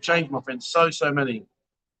things have changed, my friends. So many.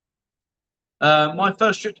 My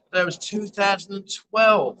first trip there was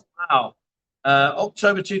 2012. Wow.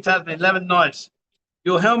 October 2011. Nice.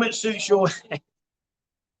 Your helmet suits your head.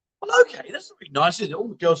 Well, okay, that's not really nice, is it? All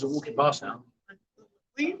the girls are walking past now. What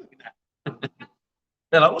are you looking at?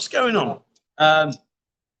 They're like, what's going on?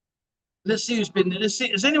 Let's see who's been. Let's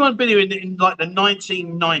see. Has anyone been here in like the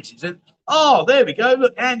 1990s? And, oh, there we go.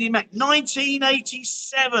 Look, Andy Mack,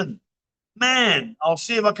 1987. Man, I'll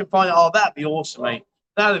see if I can find it. Oh, that'd be awesome, mate.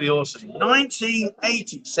 That'd be awesome.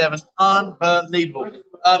 1987. Unbelievable.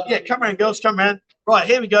 Yeah, come around, girls. Come around. Right,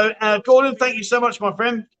 here we go. Gordon, thank you so much, my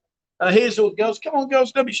friend. Here's all the girls. Come on,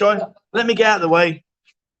 girls. Don't be shy. Let me get out of the way.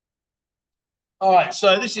 All right,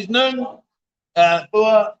 so this is Noon,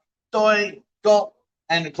 Bua, Doi, Got,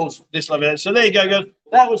 and of course this love here. So there you go, guys.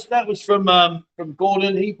 That was from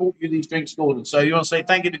Gordon. He bought you these drinks, Gordon. So you want to say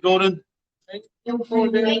thank you to Gordon? Thank you.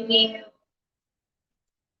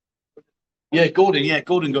 Yeah, Gordon. Yeah,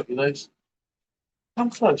 Gordon got you those. Come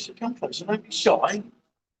closer. Come closer. Don't be shy.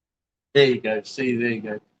 There you go. See, there you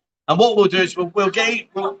go. And what we'll do is we'll get.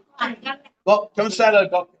 Well, come and say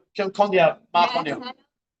hello. Come Condia, Mark Condia.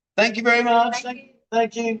 Thank you very much.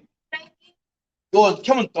 Thank you. Go on.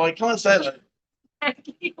 Come on, Doi. Come and say hello. Thank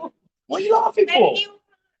you. What are you laughing for?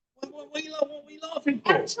 What are you laughing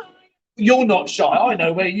for? You're not shy. I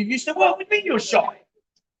know where you used to work with me. You're shy.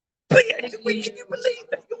 But yeah, can you believe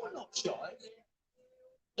that? You're not shy.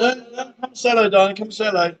 Come say hello, darling. Come say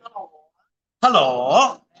hello.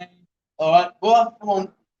 Hello. All right. Well, come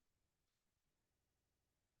on.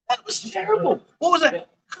 That was terrible. What was it?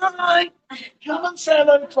 Hi. Come and say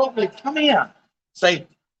hello properly. Come here. Say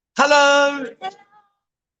hello.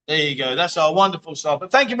 There you go. That's our wonderful stuff.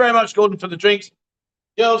 But thank you very much, Gordon, for the drinks.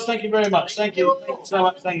 Girls, thank you very much. Thank you. Thank you so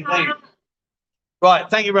much. Thank you. Thank you. Right.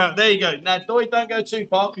 Thank you very much. There you go. Now, Doi, don't go too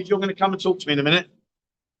far because you're going to come and talk to me in a minute.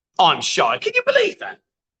 I'm shy. Can you believe that?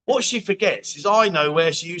 What she forgets is I know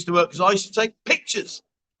where she used to work because I used to take pictures.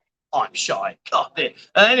 I'm shy. God, dear.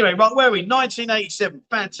 Anyway, right, where are we? 1987.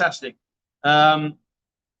 Fantastic.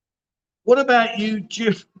 What about you,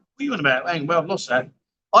 Jim? What are you on about? Hang on, well, I've lost that.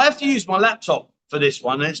 I have to use my laptop for this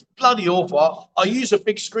one, and it's bloody awful. I use a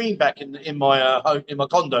big screen back in my home, in my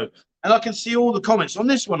condo, and I can see all the comments. On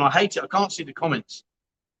this one, I hate it. I can't see the comments.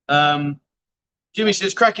 Jimmy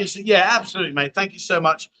says, cracking. Yeah, absolutely, mate. Thank you so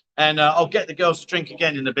much. And I'll get the girls to drink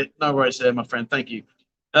again in a bit. No worries there, my friend. Thank you.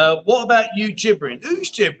 What about you gibbering?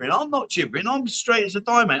 Who's gibbering? I'm not gibbering. I'm straight as a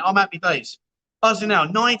die, mate. I'm happy days. Buzzing now.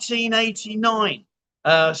 1989,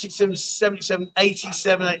 67, 77,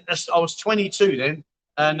 87. I was 22 then,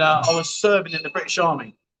 and I was serving in the British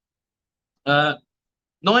Army.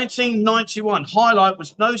 1991, highlight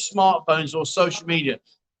was no smartphones or social media.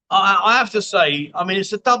 I have to say, I mean,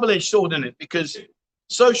 it's a double-edged sword, isn't it? Because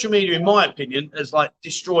social media, in my opinion, has like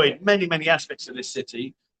destroyed many aspects of this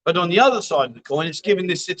city. But on the other side of the coin, it's given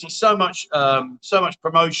this city so much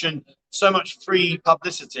promotion, so much free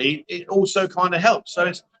publicity. It also kind of helps.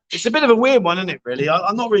 So it's a bit of a weird one, isn't it? Really,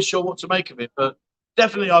 I'm not really sure what to make of it, but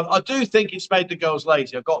definitely, I do think it's made the girls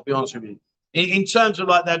lazy. I've got to be honest with you. In terms of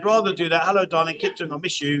like, they'd rather do that. Hello, darling, Kipton, I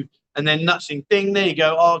miss you, and then nutsing, ding, there you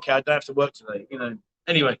go. Oh, okay, I don't have to work today. You know.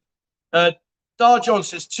 Anyway, Dar John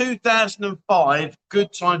says 2005,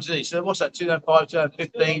 good times in. So what's that? 2005,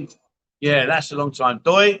 2015. Yeah, that's a long time.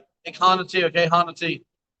 Doi, Hanati, okay, Hanati.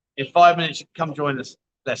 In 5 minutes, you can come join us,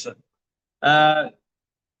 Lesser.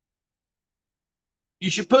 You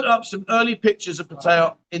should put up some early pictures of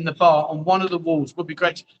Pattaya in the bar on one of the walls. Would be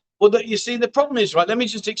great. Well, you see, the problem is, right, let me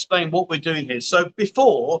just explain what we're doing here. So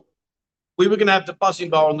before, we were going to have the buzzing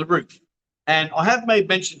bar on the roof. And I have made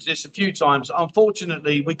mention to this a few times.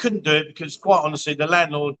 Unfortunately, we couldn't do it because, quite honestly, the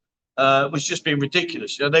landlord was just being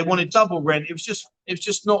ridiculous. You know, they wanted double rent. It was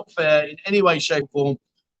just not fair in any way, shape, or form.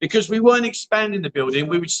 Because we weren't expanding the building,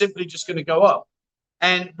 we were simply just going to go up.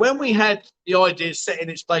 And when we had the idea set in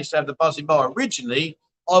its place to have the buzzing bar, originally,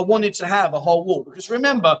 I wanted to have a whole wall. Because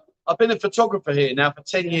remember, I've been a photographer here now for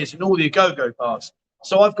 10 years in all the go-go bars.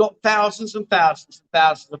 So I've got thousands and thousands and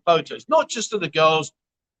thousands of photos, not just of the girls,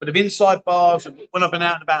 but of inside bars and when I've been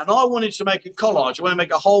out and about. And I wanted to make a collage. I want to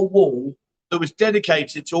make a whole wall that was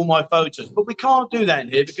dedicated to all my photos. But we can't do that in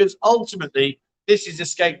here because ultimately this is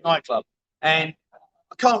Escape Nightclub. And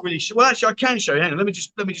I can't really show. Well, actually, I can show you. Hang on, let me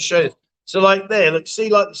just show you. So, like there, look, see,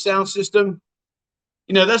 like the sound system.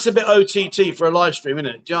 You know, that's a bit OTT for a live stream, isn't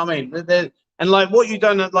it? Do you know what I mean? And like what you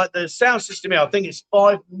done, like the sound system here, I think it's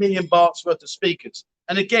 5 million bahts worth of speakers.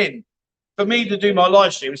 And again, for me to do my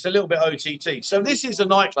live stream, it's a little bit OTT. So this is a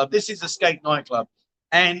nightclub. This is Escape Nightclub.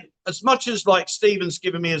 And as much as like Stephen's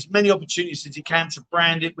given me as many opportunities as he can to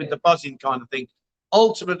brand it with the buzzing kind of thing,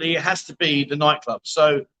 ultimately it has to be the nightclub.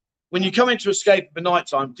 So when you come into Escape at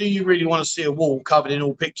nighttime, do you really want to see a wall covered in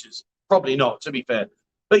all pictures? Probably not, to be fair.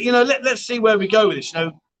 But, you know, let's see where we go with this. You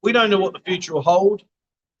know, we don't know what the future will hold.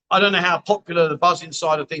 I don't know how popular the buzzing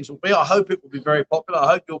side of things will be. I hope it will be very popular. I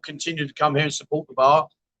hope you'll continue to come here and support the bar.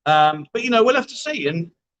 But, you know, we'll have to see.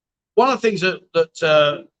 And one of the things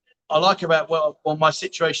that I like about my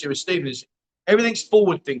situation with Stephen is everything's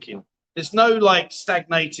forward thinking. There's no like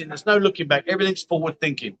stagnating. There's no looking back. Everything's forward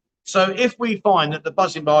thinking. So if we find that the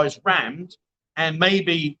buzzing bar is rammed and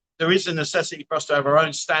maybe there is a necessity for us to have our own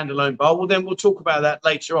standalone bar, well, then we'll talk about that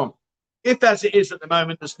later on. If, as it is at the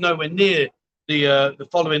moment, there's nowhere near the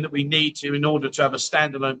following that we need to in order to have a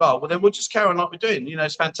standalone bar, well, then we'll just carry on like we're doing. You know,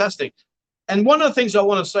 it's fantastic. And one of the things I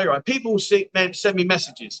want to say, right, people send me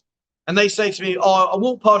messages and they say to me, oh, I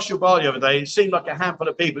walked past your bar the other day and it seemed like a handful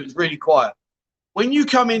of people. It was really quiet. When you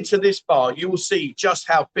come into this bar, you will see just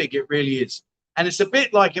how big it really is. And it's a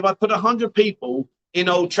bit like if I put 100 people in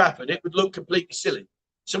Old Trafford, it would look completely silly.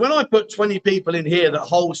 So when I put 20 people in here that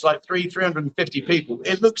holds like 350 people,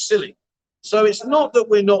 it looks silly. So it's not that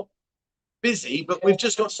we're not busy, but we've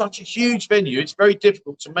just got such a huge venue. It's very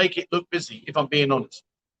difficult to make it look busy, if I'm being honest.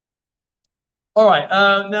 All right,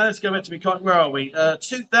 now let's go back to me. Where are we?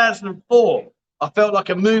 2004. I felt like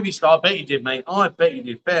a movie star. I bet you did, mate. I bet you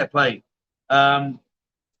did. Fair play.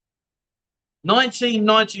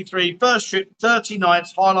 1993, first trip, 30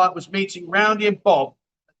 nights. Highlight was meeting Roundy and Bob,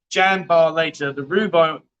 Jan Bar later, the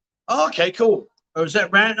Rubo. Oh, okay, cool. Or is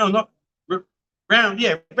that Round? No, not Round.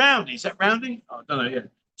 Yeah, Roundy. Is that Roundy? Oh, I don't know. Yeah.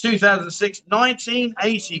 2006,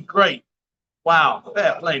 1980. Great. Wow.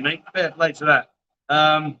 Fair play, mate. Fair play to that.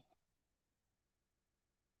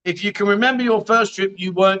 If you can remember your first trip,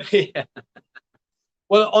 you weren't here.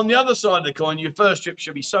 Well, on the other side of the coin, your first trip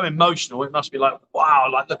should be so emotional. It must be like, wow,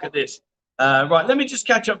 like, look at this. Right, let me just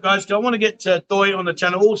catch up, guys, because I want to get Doy on the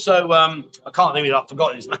channel. Also, I can't leave it up. I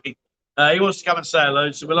forgot his name. He wants to come and say hello,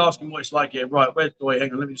 so we'll ask him what it's like here. Right, where's Doy?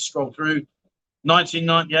 Hang on, let me just scroll through.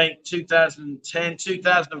 1998, 2010,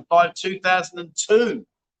 2005, 2002.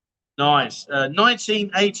 Nice.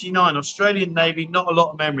 1989, Australian Navy. Not a lot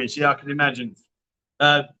of memories. Yeah, I can imagine.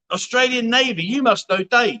 Australian Navy, you must know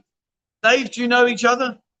Dave. Dave, do you know each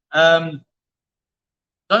other? Don't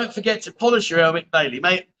forget to polish your helmet daily,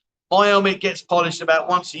 mate. My helmet gets polished about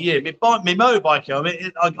once a year. My motorbike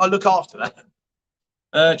helmet, I look after that.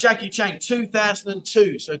 Jackie Chang,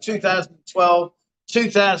 2002. So 2012,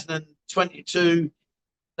 2022.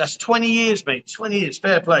 That's 20 years, mate. 20 years.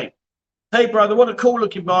 Fair play. Hey, brother, what a cool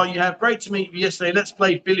looking bar you have. Great to meet you yesterday. Let's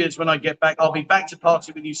play billiards when I get back. I'll be back to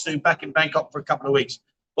party with you soon, back in Bangkok for a couple of weeks.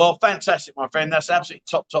 Well, fantastic, my friend. That's absolutely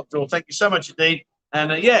top draw. Thank you so much indeed.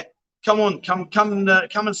 And yeah, come on, come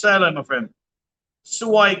and say hello, my friend.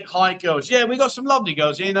 Swipe, hi, girls. Yeah, we got some lovely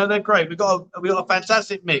girls. You know, they're great. We got a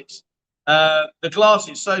fantastic mix. The glass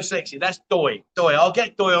is so sexy. That's Doy. I'll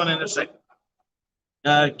get Doy on in a second.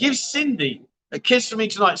 Give Cindy a kiss for me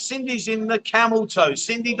tonight. Cindy's in the Camel Toe.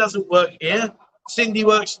 Cindy doesn't work here. Cindy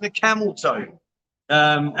works in the Camel Toe.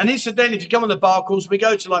 And incidentally, if you come on the bar calls, we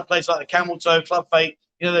go to like places like the Camel Toe, Club Fate.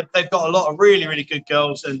 You know, they've got a lot of really good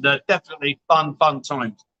girls and definitely fun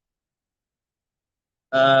times.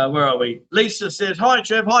 Where are we? Lisa says, hi,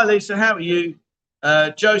 Trev. Hi, Lisa. How are you?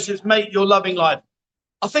 Joe says, mate, you're loving life.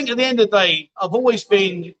 I think at the end of the day, I've always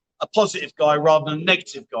been a positive guy rather than a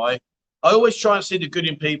negative guy. I always try and see the good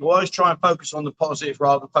in people. I always try and focus on the positive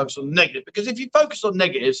rather than focus on the negative. Because if you focus on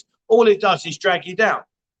negatives, all it does is drag you down.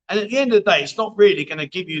 And at the end of the day, it's not really going to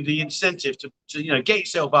give you the incentive to get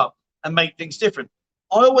yourself up and make things different.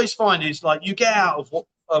 I always find is like you get out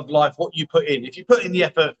of life what you put in. If you put in the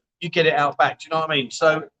effort, you get it out back. Do you know what I mean?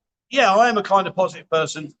 So yeah, I am a kind of positive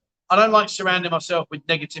person. I don't like surrounding myself with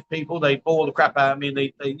negative people. They bore the crap out of me. And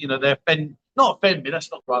they not offend me.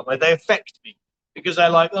 That's not the right way. They affect me because they're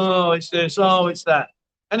like, oh, it's this, oh, it's that.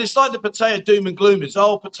 And it's like the Pattaya doom and gloomers.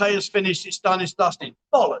 Oh, Pattaya's finished. It's done. It's dusted.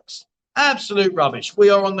 Bollocks. Absolute rubbish. We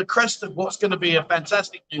are on the crest of what's going to be a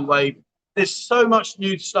fantastic new wave. There's so much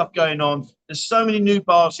new stuff going on. There's so many new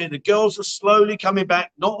bars here. The girls are slowly coming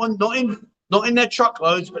back. Not in their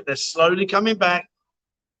truckloads, but they're slowly coming back.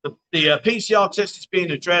 The PCR test is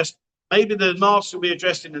being addressed. Maybe the masks will be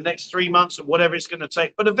addressed in the next 3 months or whatever it's going to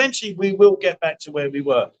take. But eventually we will get back to where we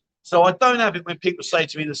were. So I don't have it when people say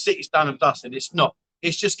to me the city's done and dusted. It's not.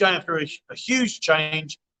 It's just going through a huge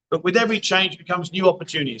change. But with every change becomes new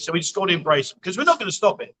opportunities. So we just got to embrace it because we're not going to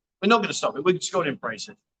stop it. We're not going to stop it. We just got to embrace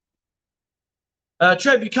it.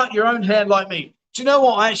 Trev, you cut your own hair like me. Do you know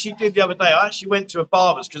what I actually did the other day? I actually went to a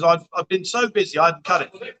barber's because I've been so busy I hadn't cut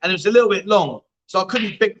it. And it was a little bit long. So I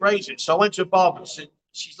couldn't big razor it. So I went to a barber's.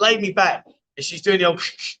 She's laid me back and she's doing the old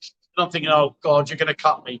and I'm thinking, oh God, you're going to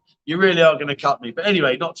cut me. You really are going to cut me. But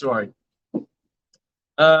anyway, not to worry.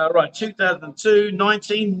 Right, 2002,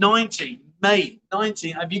 1990, May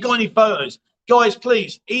 19. Have you got any photos? Guys,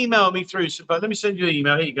 please email me through. So let me send you an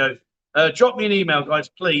email. Here you go. Drop me an email, guys,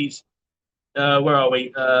 please. Where are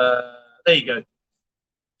we? There you go.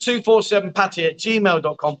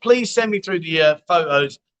 247patty@gmail.com. Please send me through the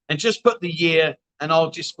photos and just put the year and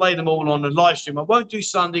I'll display them all on the live stream. I won't do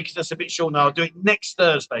Sunday because that's a bit short now. I'll do it next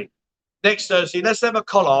Thursday. Next Thursday, let's have a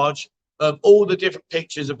collage of all the different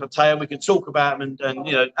pictures of Pattaya. We can talk about them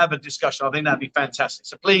and have a discussion. I think that'd be fantastic.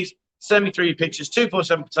 So please send me through your pictures,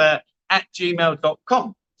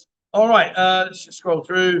 247patty@gmail.com. All right, let's just scroll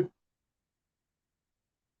through.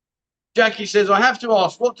 Jackie says, I have to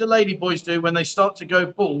ask, what do lady boys do when they start to go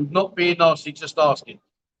bald? Not being nasty, just asking.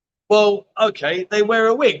 Well, okay, they wear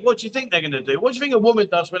a wig. What do you think they're going to do? What do you think a woman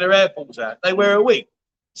does when her hair falls out? They wear a wig.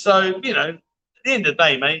 So, at the end of the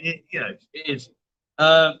day, mate, it is.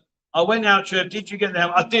 I went out, Trev. Did you get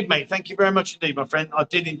there? I did, mate. Thank you very much indeed, my friend. I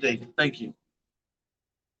did indeed. Thank you.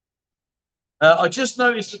 I just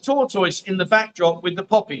noticed the tortoise in the backdrop with the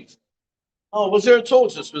poppies. Oh, was there a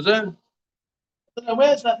tortoise? Was there? I don't know,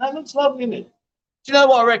 where's that? That looks lovely, isn't it? Do you know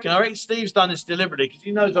what I reckon? I reckon Steve's done this deliberately because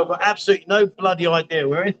he knows I've got absolutely no bloody idea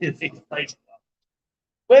where any of these places are.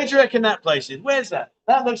 Where do you reckon that place is? Where's that?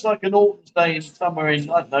 That looks like an autumn day somewhere in,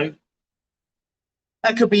 I don't know.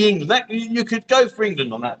 That could be England. You could go for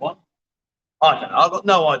England on that one. I don't know. I've got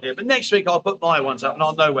no idea. But next week I'll put my ones up and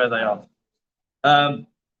I'll know where they are.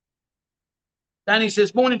 Danny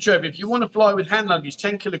says, morning, Trevor. If you want to fly with hand luggage,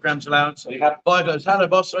 10 kilograms allowance. Buy those. Hello,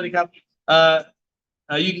 boss. Sorry,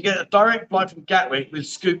 you can get a direct flight from Gatwick with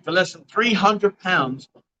Scoop for less than £300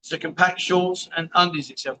 to compact shorts and undies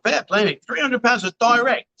itself. Fair play, mate. £300 a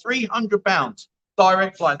direct. £300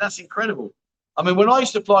 direct flight. That's incredible. I mean, when I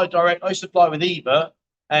used to fly direct, I used to fly with Eva,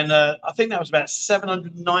 and I think that was about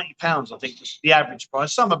 £790. I think was the average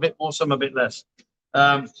price. Some a bit more, some a bit less.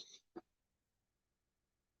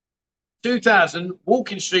 2000,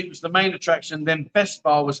 Walking Street was the main attraction. Then best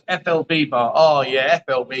bar was FLB bar. Oh yeah,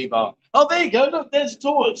 FLB bar. Oh, there you go. Look, there's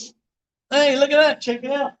Taurus. Hey, look at that. Check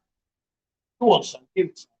it out. Go on, son. Give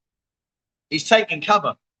it. He's taking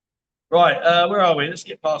cover. Right, where are we? Let's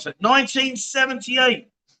get past it. 1978.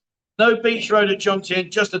 No beach road at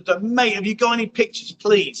Jomtien. Just a mate. Have you got any pictures?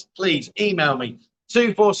 Please email me.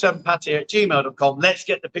 247patty@gmail.com. Let's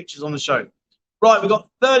get the pictures on the show. Right, we've got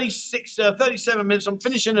 37 minutes. I'm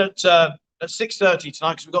finishing at 6:30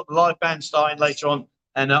 tonight because we've got the live band starting later on,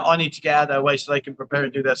 and I need to get out of their way so they can prepare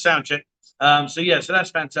and do their sound check. So that's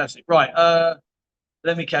fantastic. Right,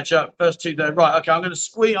 let me catch up. First two there. Right, okay, I'm going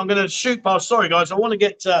to shoot past. Sorry, guys, I want to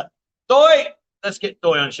get Doy. Let's get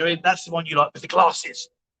Doy on, shall we? That's the one you like with the glasses.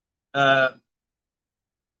 Where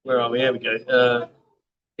are we? Here we go.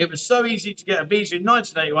 It was so easy to get a visa in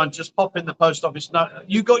 1981. Just pop in the post office. No,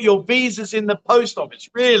 you got your visas in the post office.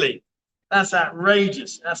 Really? That's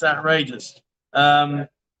outrageous. That's outrageous. Jimmy,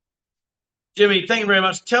 thank you very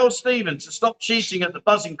much. Tell Stephen to stop cheating at the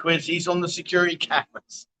buzzing quiz. He's on the security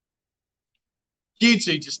cameras. You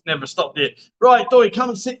two just never stopped it. Right, Doy, come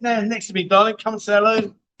and sit down next to me, darling. Come and say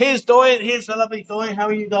hello. Here's Doy. Here's the lovely Doy. How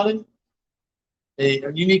are you, darling?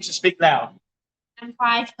 You need to speak loud. I'm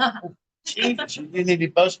fine. Jesus, you nearly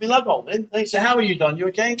burst me love on then. So how are you done? You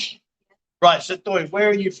okay? Right, so Doy, where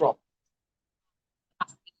are you from?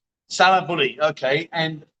 Salabuli. Okay.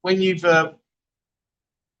 And when you've,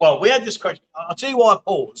 well, we had this question. I'll tell you why I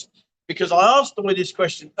paused. Because I asked her this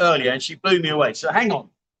question earlier and she blew me away. So hang on.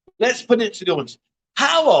 Let's put it to the audience.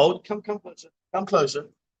 How old, come closer, come closer.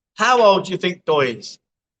 How old do you think Doi is?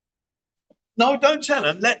 No, don't tell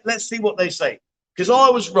them. Let's see what they say. Because I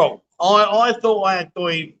was wrong. I thought I had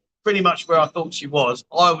Doi pretty much where I thought she was.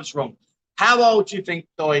 I was wrong. How old do you think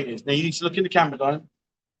Doi is? Now you need to look in the camera, Diane.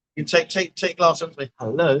 You can take glass up and say,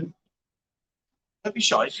 hello. Don't be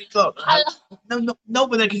shy. Take glass. No,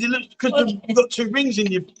 but then because it looks because you've got two rings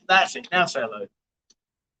in your. That's it. Now say hello.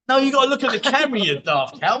 No, you got to look at the camera, you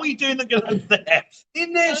daft cow. What are you doing looking over there?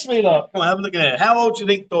 In there, sweetheart. Come on, have a look at it. How old do you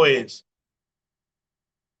think Doi is?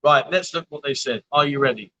 Right, let's look what they said. Are you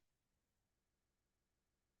ready?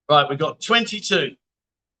 Right, we've got 22,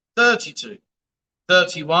 32,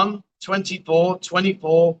 31, 24,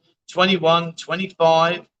 24, 21,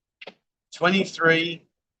 25, 23,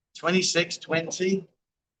 26, 20.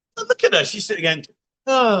 Oh, look at her. She's sitting again.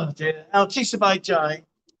 Oh, dear. Altisa by Jay.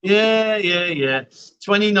 Yeah.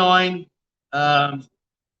 29,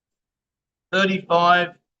 35,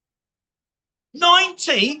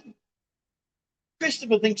 19.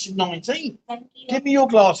 Christopher thinks she's 19. Give me your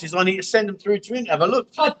glasses. I need to send them through to him. Have a look.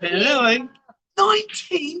 Anyway,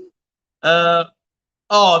 19.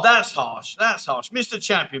 Oh, that's harsh. That's harsh. Mr.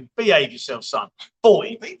 Champion, behave yourself, son.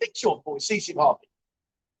 40. But he thinks you're 40. CC Harvey.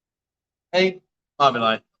 Hey, I'll be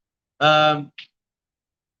like.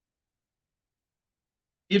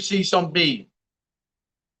 You see some B.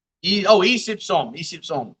 He sips on.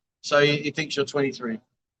 So he thinks you're 23.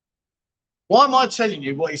 Why am I telling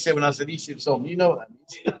you what he said when I said he sips on? You know what that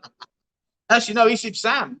means. Actually, no, he sips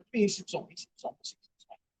Sam. He sips on. It's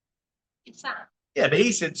Sam. Yeah, but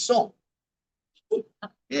he said song.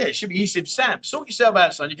 Yeah, it should be he sips Sam. Sort yourself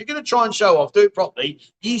out, son. If you're going to try and show off, do it properly.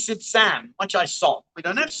 He sips Sam. Much I song. We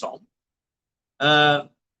don't have song.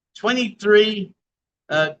 23.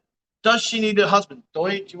 Does she need a husband?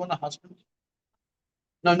 Doi, do you want a husband?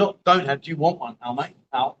 No, don't have. Do you want one, Al, mate?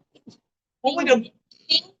 Al. What we do?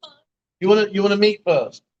 You want to meet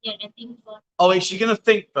first? Yeah, I think so. Oh, is she going to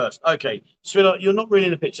think first? Okay. Sweetheart, you're not really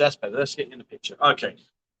in the picture. That's better. Let's get in the picture. Okay.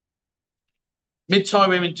 Mid-Thai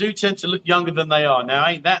women do tend to look younger than they are. Now,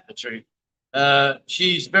 ain't that the truth?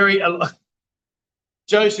 She's very...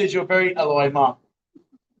 Joe says you're very alloy mark.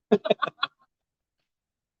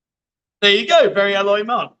 There you go. Very alloy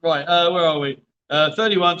mark. Right. Where are we?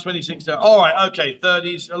 31, 26. All right. Okay.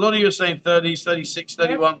 30s. A lot of you are saying 30s, 36,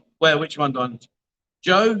 31. Where? Which one, Don?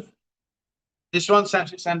 Joe? This one,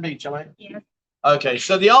 Sam Beach, am I? Yeah. Okay.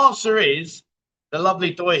 So the answer is, the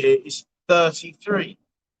lovely Doi here is 33.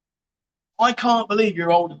 I can't believe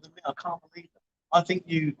you're older than me. I can't believe it. I think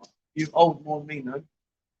you're old more than me, no?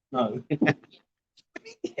 No.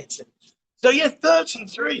 So yeah,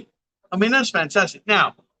 33. I mean, that's fantastic.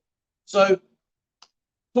 Now, so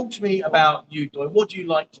talk to me about you, Doi. What do you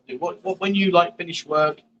like to do? What when you like finish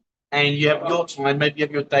work and you have your time, maybe you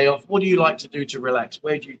have your day off, what do you like to do to relax?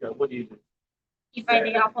 Where do you go? What do you do? If I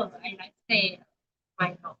day off, I like stay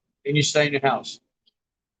my house. And you stay in your house.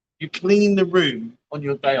 You clean the room on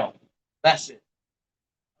your day off. That's it.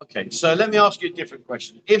 Okay, so let me ask you a different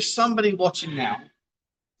question. If somebody watching now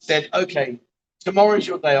said, okay, tomorrow's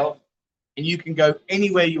your day off and you can go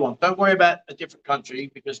anywhere you want. Don't worry about a different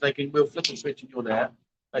country because we'll flip a switch and you're there.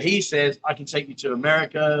 But he says, I can take you to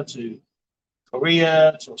America, to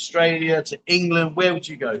Korea, to Australia, to England. Where would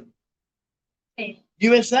you go? Okay.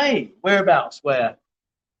 USA. Whereabouts? Where?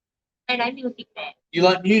 I like music there. You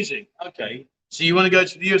like music? Okay. So you want to go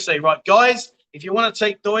to the USA, right? Guys, if you want to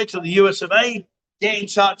take Doi to the US of A, get in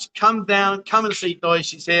touch, come down, come and see Doi.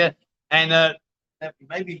 She's here. And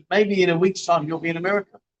maybe in a week's time, you'll be in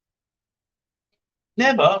America.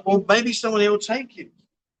 Never. Well, maybe someone here will take you.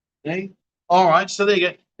 Okay? All right. So there you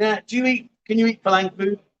go. Now, can you eat Penang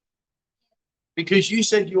food? Because you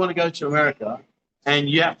said you want to go to America and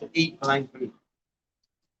you have to eat Penang food.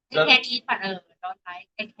 I can eat, but don't like.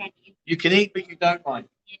 I can eat. You can eat, but you don't like.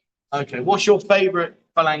 Okay. What's your favorite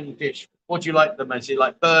Penang dish? What do you like the most? Is it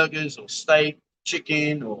like burgers or steak,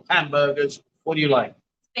 chicken or hamburgers? What do you like?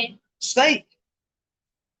 Steak. Steak.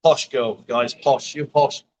 Posh girl, guys. Posh. You're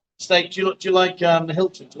posh. Steak. Do you like the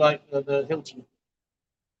Hilton? Do you like the Hilton?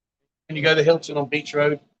 When you go to the Hilton on Beach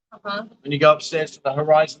Road, when you go upstairs to the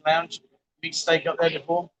Horizon Lounge, big steak up there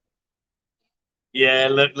before. Yeah,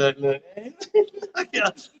 look.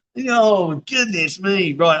 Oh, goodness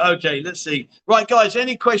me. Right, okay, let's see. Right, guys,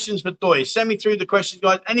 any questions for Doi? Send me through the questions,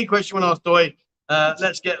 guys. Any question you want to ask Doi?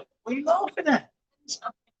 Let's get... What are you laughing at?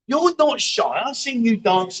 You're not shy. I've seen you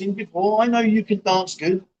dancing before. I know you can dance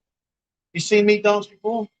good. You seen me dance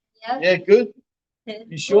before? Yeah. Yeah, good.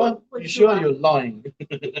 You sure? You sure you're lying?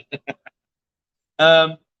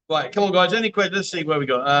 Right, come on, guys. Any questions? Let's see where we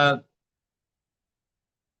got.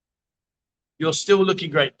 You're still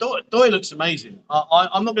looking great. Doi looks amazing.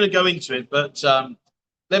 I'm not going to go into it, but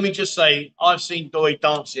let me just say I've seen Doi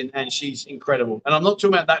dancing, and she's incredible. And I'm not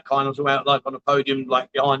talking about that kind. I'm talking about like on a podium,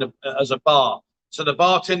 like behind as a bar. So the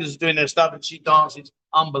bartenders are doing their stuff, and she dances.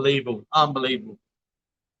 Unbelievable, unbelievable.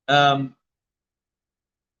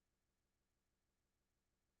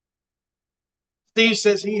 Steve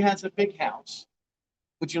says he has a big house.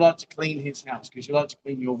 Would you like to clean his house? Because you like to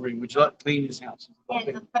clean your room. Would you like to clean his house?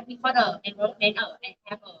 Yeah, but before the enrollment, I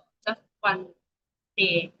have just 1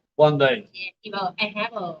 day. 1 day. Yeah, I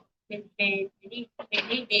have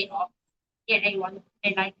many day off. Yeah, I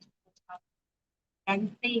like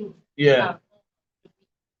dancing. Yeah.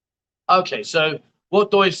 Okay, so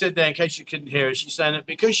what Doi said there, in case you couldn't hear her, she's saying that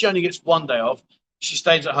because she only gets 1 day off, she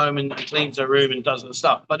stays at home and cleans her room and does other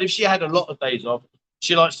stuff. But if she had a lot of days off,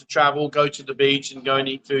 she likes to travel, go to the beach and go and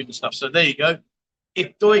eat food and stuff. So there you go.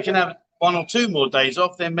 If Doi can have 1 or 2 more days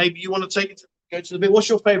off, then maybe you want to take it to go to the beach. What's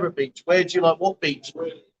your favorite beach? Where do you like? What beach?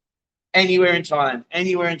 Anywhere in Thailand.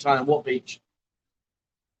 Anywhere in Thailand. What beach?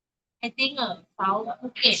 I think South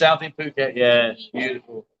Phuket. South in Phuket. Yeah,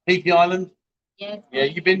 beautiful. Phi Island. Yes. Yeah,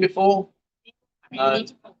 you been before?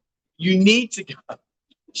 You need to go.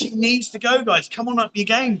 She needs to go, guys. Come on up your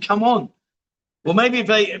game. Come on. Well, maybe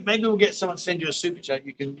we'll get someone to send you a super chat.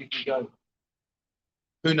 You can go.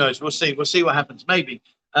 Who knows? We'll see. We'll see what happens. Maybe.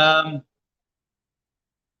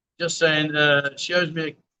 Just saying. She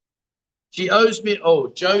owes me. Oh,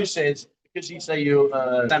 Joe says because you say you're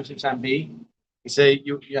Samson Sambi. You say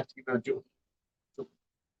you have to give her a job.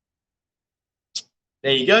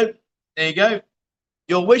 There you go. There you go.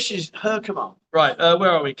 Your wish is her command. Right. Where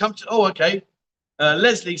are we? Come to. Oh, okay.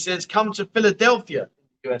 Leslie says, come to Philadelphia,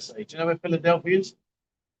 USA. Do you know where Philadelphia is?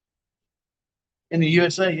 In the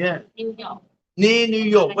USA, yeah. New York. Near New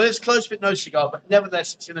York. Well, it's close but no cigar, but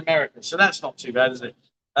nevertheless, it's in America. So that's not too bad, is it?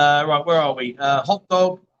 Right, where are we? Hot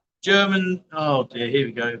dog, German. Oh, dear, here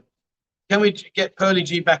we go. Can we get Pearly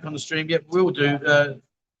G back on the stream? Yep, we'll do.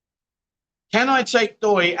 Can I take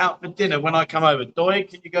Doi out for dinner when I come over? Doi,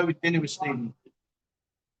 can you go with dinner with Stephen?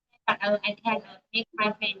 But I can make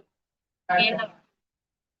my friend together.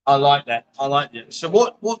 I like that. I like that. So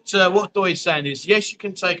what Doi is saying is, yes, you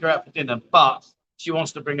can take her out for dinner, but she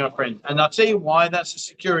wants to bring her friend. And I'll tell you why. That's a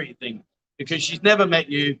security thing because she's never met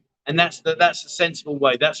you, and that's a sensible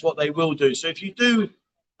way. That's what they will do. So if you do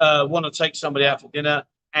want to take somebody out for dinner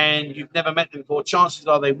and you've never met them before, chances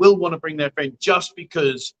are they will want to bring their friend just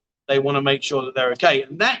because they want to make sure that they're okay.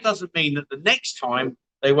 And that doesn't mean that the next time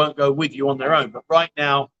they won't go with you on their own. But right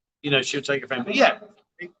now, she'll take a friend. But yeah.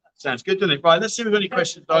 Sounds good, doesn't it? Right, let's see if we've got any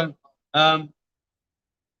questions, Don.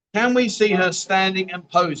 Can we see her standing and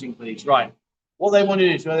posing, please? Right. What they want to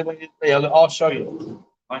do is, I'll show you.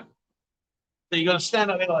 Right. So you're going to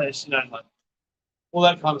stand up there like this, like all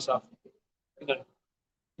that kind of stuff. Can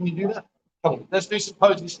you do that? Come on, let's do some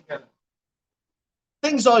poses together.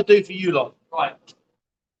 Things I do for you lot. Right.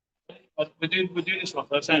 We'll do this one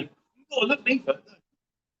first. You've got to look at me first.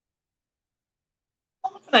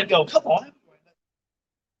 Oh, look at that girl. Come on.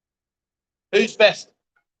 Who's best?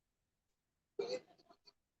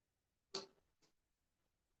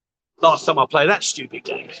 Last time I played that stupid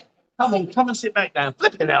game. Come and sit back down.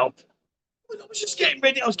 Flipping out. I was just getting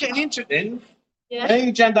ready. I was getting into it then. Yeah.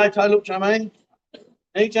 Hey, Jandai, look, Charmaine.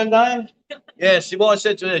 Hey, Jandai. Yeah, see what I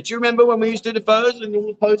said to her. Do you remember when we used to do the photos and all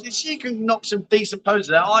the poses? She can knock some decent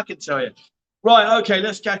poses out, I can tell you. Right, okay,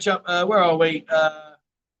 let's catch up. Where are we?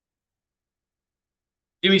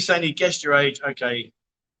 Jimmy saying he guessed your age. Okay.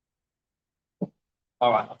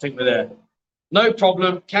 All right, I think we're there. No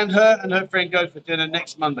problem. Can her and her friend go for dinner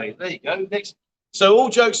next Monday? There you go. So all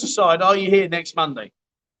jokes aside, are you here next Monday?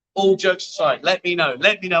 All jokes aside, let me know.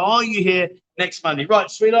 Let me know. Are you here next Monday? Right,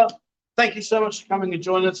 sweetheart. Thank you so much for coming and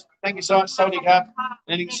joining us. Thank you so much, Sony Cap.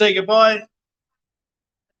 And you can say goodbye.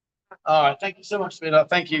 All right. Thank you so much, sweetheart.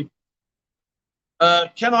 Thank you.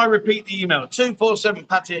 Can I repeat the email?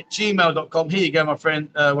 247patty@gmail.com. Here you go, my friend.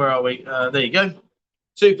 Where are we? There you go.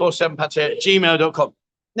 247patty@gmail.com.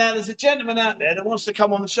 Now, there's a gentleman out there that wants to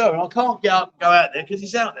come on the show, and I can't get up and go out there because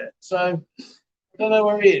he's out there. So I don't know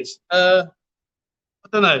where he is. I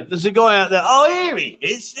don't know. There's a guy out there. Oh, here he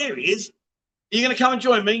is. Here he is. Are you going to come and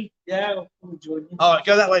join me? Yeah, I'll come and join you. All right,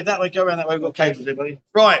 go that way. Go around that way. We've got cables here, buddy.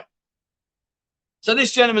 Right. So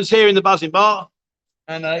this gentleman's here in the Buzzing Bar,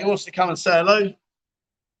 and he wants to come and say hello.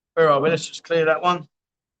 Where are we? Let's just clear that one.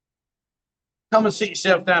 Come and sit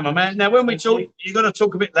yourself down, my man. Now, when we talk, you've got to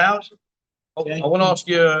talk a bit loud. Okay. I want to ask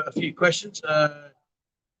you a few questions.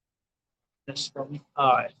 That's from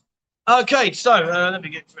All right. Okay, so let me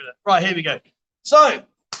get through that. Right, here we go. So,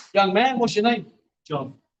 young man, what's your name?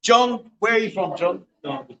 John. John, where are you from, John?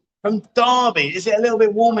 Derby. From Derby. Is it a little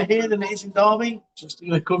bit warmer here than it is in Derby? Just a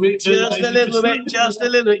little bit. Just a little bit, just a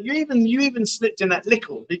little bit. You even slipped in that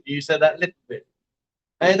little, didn't you? You said that little bit.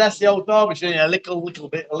 Hey, that's the old Derbyshire, yeah, a little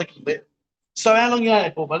bit, a little bit. So how long you out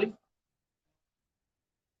here for, buddy?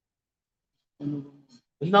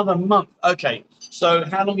 Another month. Okay. So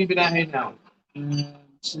how long have you been out here now?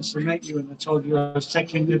 Since I met you and I told you I was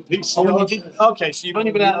taking the piece. Oh, you did? Okay, so you've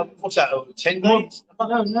only been out, what's that, over 10 days?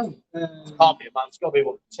 No. Can't be a month. It's got to be,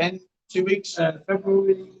 what, 10, 2 weeks?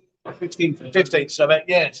 February 15th. 15, so about,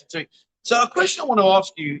 yeah, it's 2 weeks. So a question I want to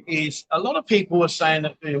ask you is, a lot of people are saying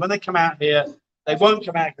that when they come out here, they won't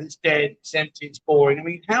come out because it's dead, it's empty, it's boring. I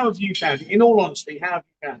mean, how have you found it? In all honesty, how have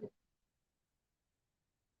you found it?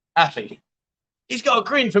 Happy. He's got a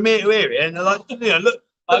grin from ear to ear, and they're like, look.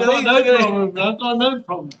 I've got no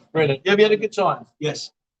problem. Brilliant. Have you had a good time?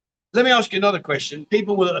 Yes. Let me ask you another question.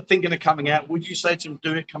 People that are thinking of coming out, would you say to them,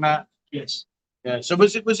 do it, come out? Yes. Yeah. So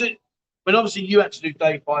was it, when obviously you had to do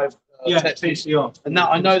day 5 test, PCR. and now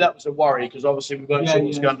I know that was a worry because obviously we weren't sure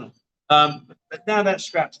what's going on. But now that's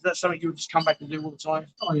scrapped. Is that something you would just come back and do all the time?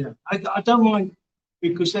 Oh, yeah. I don't mind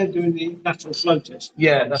because they're doing the natural flow test.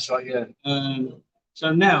 Yeah, that's right. Yeah.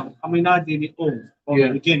 So now, I mean, I did it all from the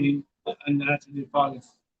beginning and I had to do pilot.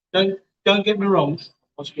 Don't get me wrong. I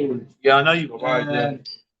was worried. Yeah, I know you were worried. Yeah.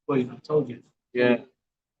 Well, I told you. Yeah.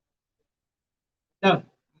 No.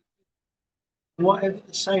 Whatever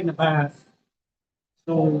they're saying about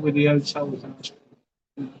all with the hotels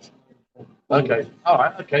and Okay. All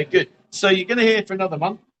right. Okay. Good. So you're going to hear for another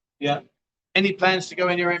month. Yeah. Any plans to go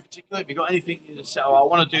anywhere in particular? Have you got anything you say, oh, I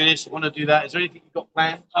want to do this, I want to do that? Is there anything you've got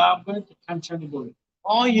planned? I'm going to Canterbury.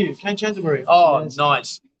 Are you? Canterbury. Oh, Yes.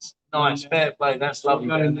 Nice. Nice. Fair play. That's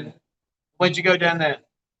lovely. When'd you go down there?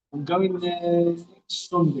 I'm going there next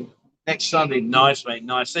Sunday. Next Sunday. Nice, mate.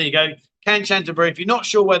 Nice. There you go. Canterbury. If you're not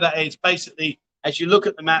sure where that is, basically, as you look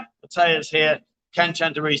at the map, Pattaya's here,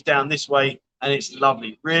 Canterbury's down this way, and it's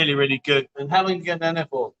lovely. Really, really good. And how long are you going down there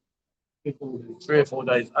for? 3 or 4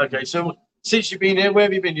 days. Okay. So since you've been here, where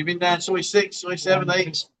have you been? You've been down Soy 6, Soy 7,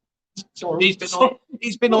 8?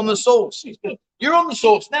 He's been on the sauce. You're on the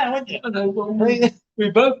sauce now, aren't you? I know, we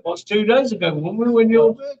both watched 2 days ago, weren't we, when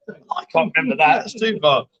your birthday? I can't remember that. That's too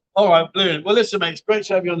far. All right, brilliant. Well, listen, mate, it's great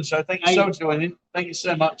to have you on the show. Thank you so much for joining. Thank you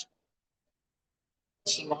so much.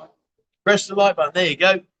 Press the like button. There you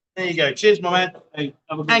go. There you go. Cheers, my man. Hey,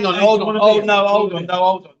 Hang on. Hold on. Oh, no, hold on. No,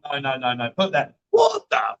 hold on. No. Put that. What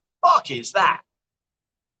the fuck is that?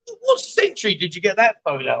 What century did you get that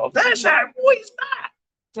photo of? That's that. What is that?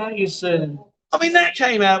 That is, I mean, that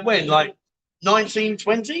came out when, like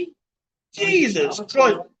 1920? Jesus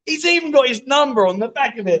Christ. He's even got his number on the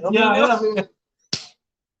back of it. Oh,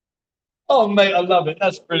 mate, I love it.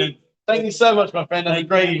 That's brilliant. Thank you so much, my friend. That's a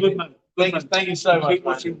great evening. Thank you so much,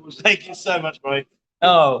 mate. Thank you so much, mate.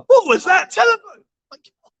 Oh, what was that? Telephone.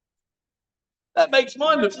 That makes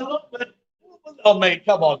mine look a lot better. Oh, mate,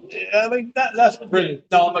 come on. I mean, that's brilliant.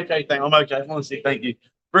 No, I'm okay, I'm okay. Honestly, thank you.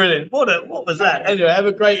 Brilliant. What was that? Anyway, have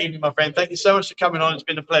a great evening, my friend. Thank you so much for coming on. It's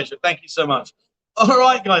been a pleasure. Thank you so much. All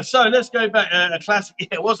right, guys. So let's go back. A classic. Yeah,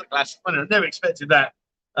 it was a classic. I never expected that.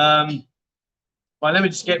 Right, let me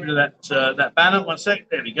just get rid of that banner. 1 sec.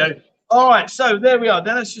 There we go. All right. So there we are.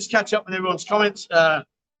 Then let's just catch up with everyone's comments. The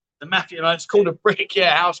Matthew, it's called a brick.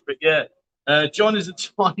 Yeah, house brick. Yeah. John is a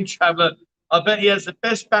time traveler. I bet he has the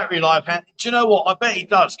best battery life. Do you know what? I bet he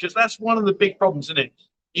does, because that's one of the big problems, isn't it?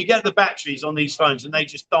 You get the batteries on these phones and they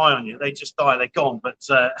just die on you. They just die. They're gone. But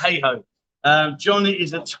hey ho. Johnny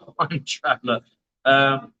is a time traveler.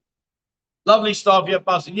 Lovely staff. Yeah,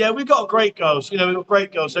 buzzing. Yeah, we've got great girls. We've got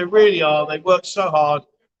great girls. They really are. They work so hard.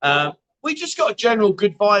 We just got a general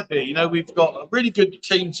good vibe here. We've got a really good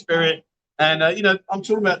team spirit. And, I'm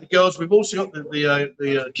talking about the girls. We've also got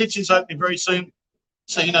the kitchens opening very soon.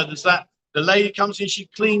 So, there's that. The lady comes in. She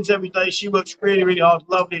cleans every day. She works really, really hard.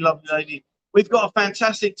 Lovely, lovely lady. We've got a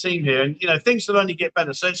fantastic team here. And, things will only get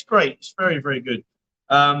better. So it's great. It's very, very good.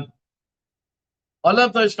 I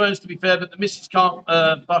love those phones, to be fair, but the missus can't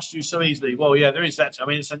bust you so easily. Well, yeah, there is that. I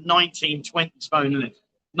mean, it's a 1920s phone, isn't it?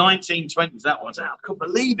 1920s, that was out. I couldn't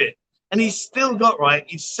believe it. And he's still got,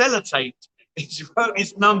 he's sellotaped. He's wrote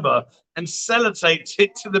his number and sellotaped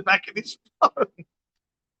it to the back of his phone.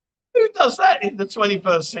 Who does that in the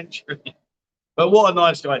 21st century? But what a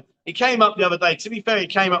nice guy. He came up the other day. To be fair, he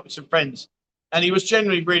came up with some friends. And he was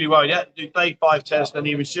generally really worried. He had to do day 5 test, and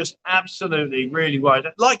he was just absolutely really worried,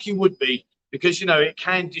 like you would be, because, it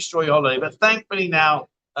can destroy your holiday. But thankfully now,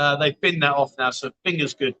 they've binned that off now. So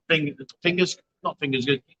fingers good. Fingers, not fingers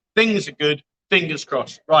good. Things are good. Fingers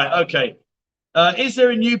crossed. Right. Okay. Is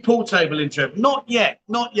there a new pool table in Trevor? Not yet.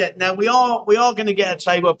 Not yet. Now we are going to get a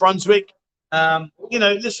table at Brunswick. You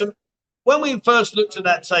know, listen, when we first looked at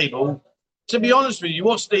that table, to be honest with you,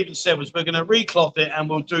 what Stephen said was we're going to recloth it and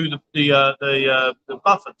we'll do the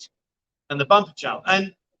buffers and the bumper channel.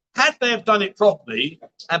 And had they have done it properly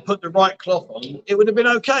and put the right cloth on, it would have been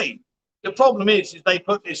okay. The problem is they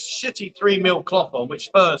put this shitty 3mm cloth on, which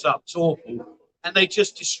furs up. It's awful, and they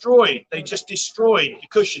just destroyed the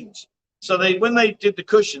cushions. So when they did the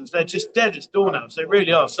cushions, they're just dead as doorknobs. They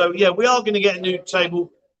really are. So yeah, we are going to get a new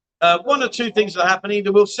table. One or two things will happen.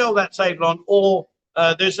 Either we'll sell that table on, or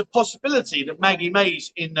there's a possibility that Maggie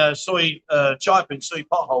Mays in Soy Chipe and Soy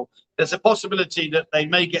Pothole, there's a possibility that they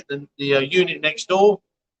may get the unit next door.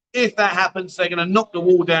 If that happens, they're going to knock the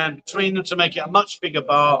wall down between them to make it a much bigger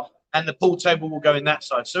bar, and the pool table will go in that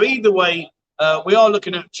side. So either way, we are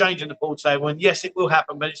looking at changing the pool table, and yes, it will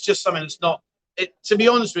happen, but it's just something that's not. To be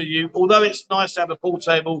honest with you, although it's nice to have a pool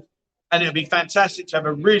table, and it would be fantastic to have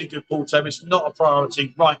a really good pool table, it's not a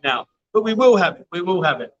priority right now. But we will have it. We will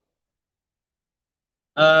have it.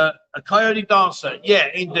 A coyote dancer. Yeah,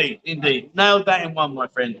 indeed. Nailed that in one, my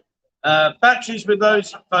friend. Batteries with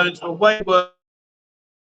those phones were way worse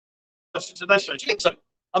today. So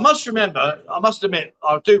I must admit,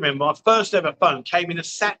 I do remember my first ever phone came in a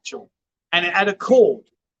satchel, and it had a cord,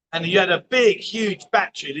 and you had a big, huge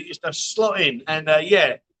battery that you used to slot in, and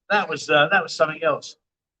yeah, that was something else.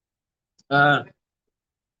 Can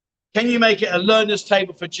you make it a learner's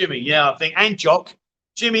table for Jimmy? Yeah, I think, and Jock.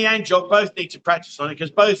 Jimmy and Jock both need to practice on it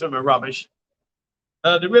because both of them are rubbish.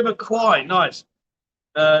 The River Kwai, nice.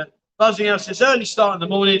 Buzzing out says early start in the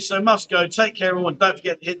morning, so must go. Take care, everyone. Don't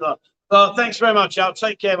forget to hit the. Well, thanks very much, Al.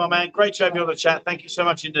 Take care, my man. Great to have you on the chat. Thank you so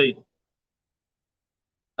much indeed.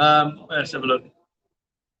 Let's have a look.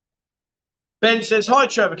 Ben says, hi,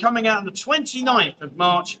 Trevor. Coming out on the 29th of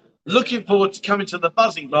March. Looking forward to coming to the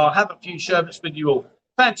Buzzing Bar. Have a few sherbets with you all.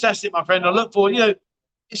 Fantastic, my friend. I look forward. You know,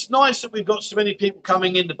 it's nice that we've got so many people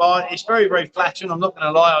coming in the bar. It's very, very flattering. I'm not going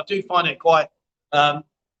to lie. I do find it quite. I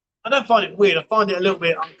don't find it weird. I find it a little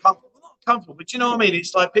bit uncomfortable. Not comfortable, but you know what I mean?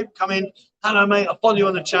 It's like people come in, hello, mate, I follow you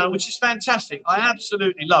on the channel, which is fantastic. I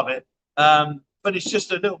absolutely love it. But it's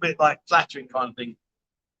just a little bit like flattering kind of thing.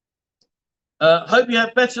 Hope you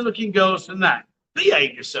have better looking girls than that.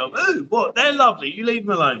 Behave yourself. Ooh, what? They're lovely. You leave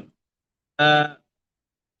them alone.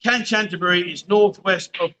 Canterbury is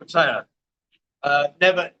northwest of Pattaya.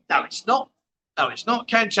 Never. No, it's not. No, it's not.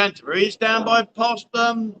 Canterbury is down by past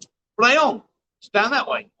Rayong. It's down that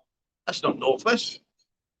way. That's not northwest.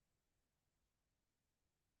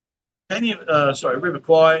 Can you? Sorry, River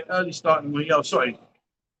Kwai. Early starting week. Oh, sorry.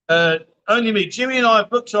 Only me. Jimmy and I have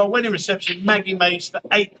booked our wedding reception, Maggie Mays, for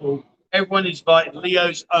April. Everyone is invited.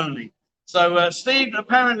 Leo's only. So, Steve,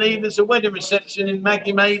 apparently there's a wedding reception in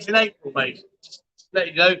Maggie Mays in April, mate. Just let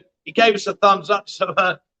you know. He gave us a thumbs up. So,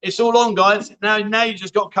 it's all on, guys. Now you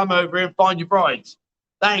just got to come over here and find your brides.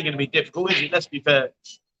 That ain't going to be difficult, is it? Let's be fair.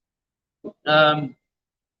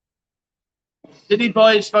 Did he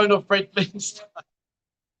buy his phone off Fred Flintstone?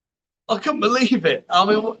 I couldn't believe it. I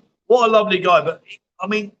mean, what a lovely guy. But, I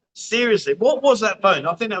mean, seriously, what was that phone?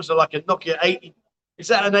 I think that was like a Nokia 80. Is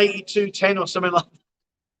that an 8210 or something like that?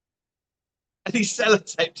 And he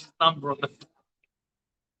sellotaped his number on the phone.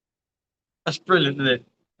 That's brilliant, isn't it?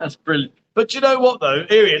 That's brilliant. But you know what, though?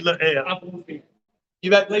 Here, look here.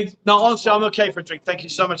 You've had, no, honestly, I'm okay for a drink. Thank you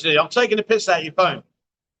so much. I'm taking a piss out of your phone.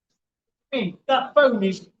 That phone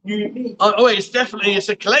is unique. Oh, it's definitely, it's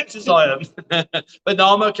a collector's item. But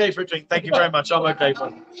no, I'm okay for a drink. Thank you very much. I'm okay for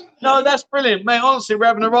it. No, that's brilliant, mate. Honestly, we're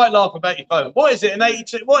having a right laugh about your phone. What is it? An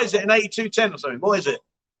 82? What is it? An 8210 or something? What is it?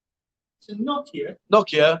 It's a Nokia.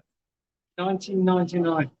 Nokia.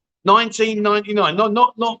 1999. 1999.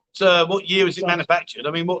 Not what year was it manufactured?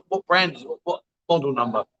 I mean, what brand is it? What model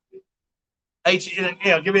number? 80.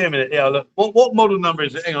 Yeah, give me a minute. Yeah, look. What model number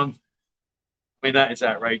is it? Hang on. I mean, that is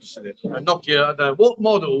outrageous, isn't it? A Nokia. I don't know. What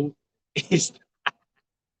model is that?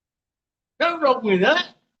 No wrong with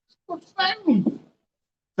that. What's phone?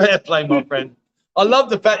 Fair play, my friend. I love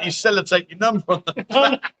the fact you sellotape your number on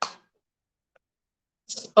the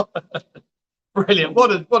Brilliant.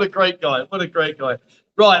 What a great guy. What a great guy.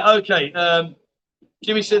 Right, okay.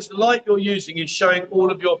 Jimmy says the light you're using is showing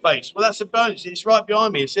all of your face. Well, that's a bonus. It's right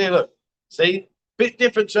behind me. It's here, look. See? Bit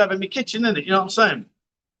different to having my kitchen, isn't it? You know what I'm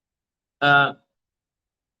saying?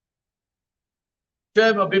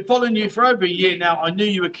 Trev, I've been following you for over a year now. I knew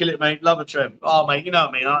you would kill it, mate. Love it, Trev. Oh, mate, you know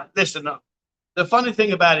what I mean? Listen, the funny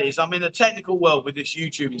thing about it is I'm in a technical world with this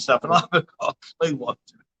YouTube and stuff, and I haven't got a clue what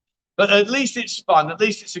to do. But at least it's fun. At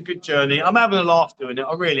least it's a good journey. I'm having a laugh doing it.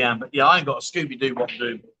 I really am. But yeah, I ain't got a Scooby-Doo what to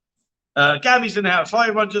do. Gabby's in the house. Hi,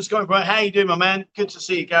 everyone. Just going for it. How you doing, my man? Good to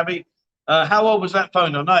see you, Gabby. How old was that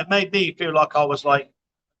phone? I know it made me feel like I was like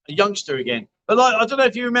a youngster again. But like, I don't know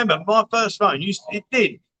if you remember my first phone. It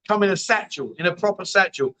did come in a satchel, in a proper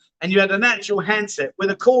satchel, and you had an actual handset with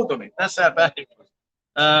a cord on it. That's how bad it was.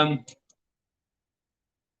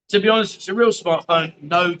 To be honest, it's a real smartphone,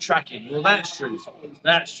 no tracking. Well, that's true.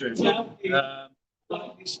 That's true. Look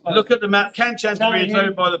at the map. Canterbury is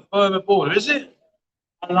owned by the Burma border, is it?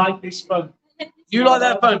 I like this phone. You like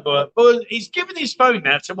that phone, Bua? Bua, he's giving his phone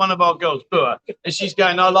now to one of our girls, Bua, and she's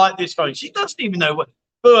going, I like this phone. She doesn't even know what.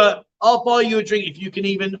 Bua, I'll buy you a drink if you can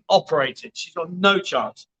even operate it. She's got no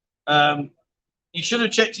chance. You should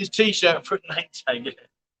have checked his T-shirt for a name tag.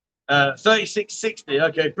 3660.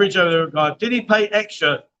 Okay, bridge over the guy. Did he pay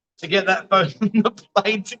extra to get that phone on the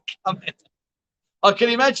plane to come in? I can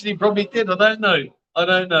imagine he probably did. I don't know.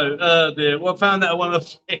 Oh dear. Well, I found that one of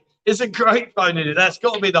the. It's a great phone in it. That's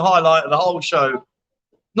got to be the highlight of the whole show.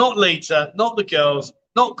 Not Lita, not the girls,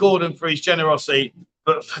 not Gordon for his generosity,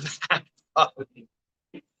 but for that phone.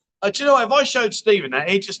 Do you know what? If I showed Stephen that,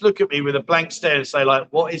 he'd just look at me with a blank stare and say, like,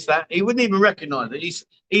 what is that? He wouldn't even recognize it.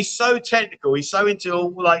 He's so technical. He's so into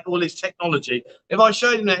all his technology. If I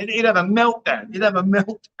showed him that, he'd have a meltdown. He'd have a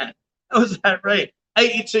meltdown. That was that rate.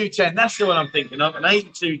 8210. That's the one I'm thinking of. An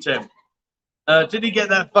 8210. Did he get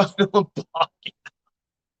that phone on parking?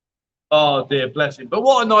 Oh dear, bless him. But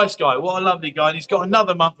what a nice guy. What a lovely guy. And he's got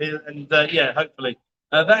another month here. And yeah, hopefully.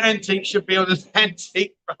 That antique should be on an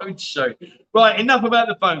antique road show. Right, enough about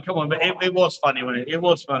the phone. Come on, but it was funny, wasn't it? It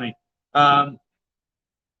was funny. It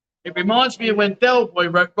reminds me of when Del Boy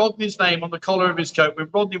wrote Rodney's name on the collar of his coat when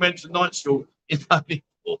Rodney went to night school in Lovely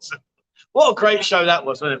Water. What a great show that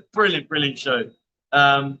was, wasn't it? Brilliant, brilliant show.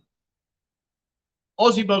 Aussie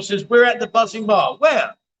Bob says, we're at the Buzzing Bar.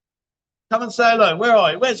 Where? Come and say hello. Where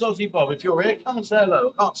are you? Where's Aussie Bob? If you're here, come and say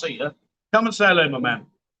hello. I can't see you. Come and say hello, my man.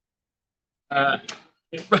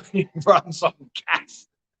 It runs on gas.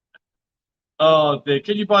 Oh dear.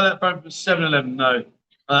 Can you buy that phone from 7-Eleven? No.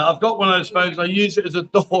 I've got one of those phones. I use it as a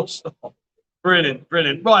doorstop. Brilliant,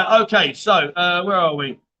 brilliant. Right, okay. So where are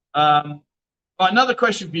we? Right, another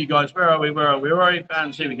question for you guys. Where are we? Where are we? Where are we,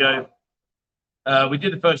 fans? Here we go. We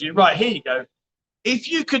did the first year. Right, here you go. If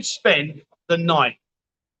you could spend the night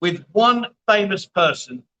with one famous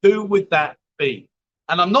person, who would that be?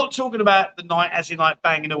 And I'm not talking about the night as in like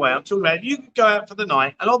banging away. I'm talking about you could go out for the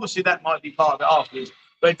night, and obviously that might be part of it afterwards,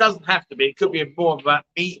 but it doesn't have to be. It could be more about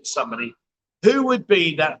meeting somebody. Who would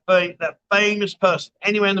be that famous person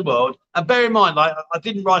anywhere in the world? And bear in mind, like I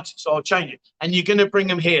didn't write it, so I'll change it. And you're going to bring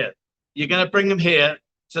them here. You're going to bring them here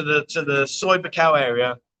to the Soy Bacau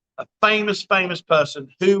area. A famous person.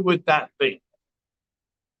 Who would that be?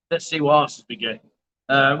 Let's see what answers we get.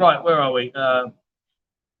 Right, where are we?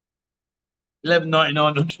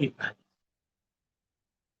 11.99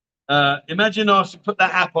 on imagine I to put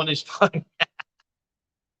that app on his phone. Can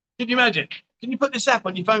you imagine? Can you put this app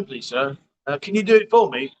on your phone, please, sir? Can you do it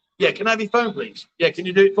for me? Yeah, can I have your phone, please? Yeah, can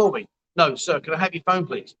you do it for me? No, sir, can I have your phone,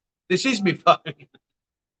 please? This is my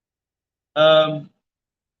phone.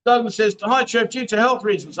 Douglas says, hi, Trev, due to health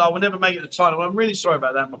reasons, I will never make it to Thailand. I'm really sorry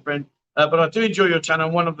about that, my friend. But I do enjoy your channel.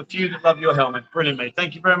 I'm one of the few that love your helmet. Brilliant, mate.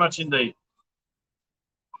 Thank you very much indeed.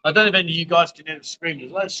 I don't know if any of you guys can hear the screaming.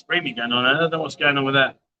 There's a lot of screaming going on. I don't know what's going on with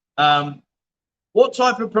that. What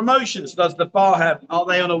type of promotions does the bar have? Are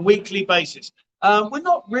they on a weekly basis? We're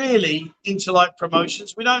not really into like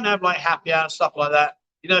promotions. We don't have like happy hour stuff like that.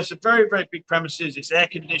 You know, it's a very, very big premises. It's air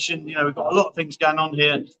conditioned. You know, we've got a lot of things going on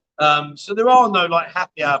here. So there are no like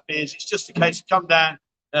happy hour beers. It's just a case of come down,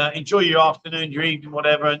 enjoy your afternoon, your evening,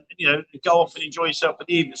 whatever, and you know, go off and enjoy yourself for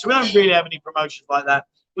the evening. So we don't really have any promotions like that.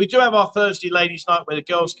 We do have our Thursday ladies' night where the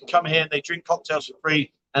girls can come here and they drink cocktails for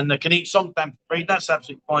free and they can eat something for free. That's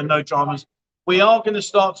absolutely fine, no dramas. We are going to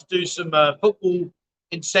start to do some football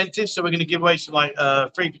incentives. So we're going to give away some like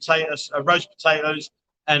free potatoes, roast potatoes,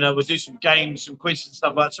 and we'll do some games, some quizzes and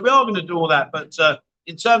stuff like that. So we are going to do all that. But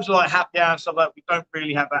in terms of like happy hour and stuff like that, we don't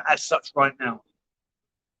really have that as such right now.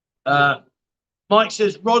 Mike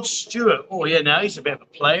says, Rod Stewart. Oh, yeah, now he's a bit of a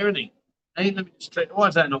player, isn't he? Hey, let me just click. Why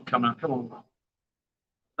is that not coming up? Come on.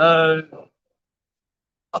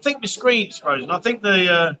 I think the screen's frozen. I think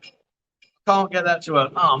the can't get that to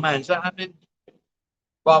work. Oh man, is that happening?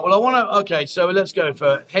 Right. Well, I want to. Okay, so let's go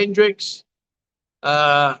for Hendricks.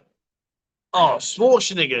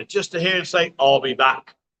 Schwarzenegger. Just to hear him say, "I'll be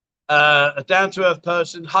back." A down-to-earth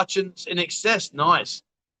person. Hutchins in excess. Nice.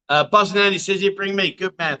 Buzzing Andy says, "You bring me."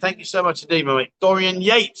 Good man. Thank you so much indeed, mate. Dorian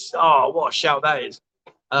Yates. Oh, what a shout that is.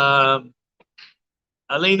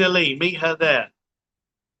 Alina Lee. Meet her there.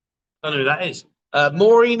 I don't know who that is.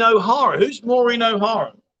 Maureen O'Hara. Who's Maureen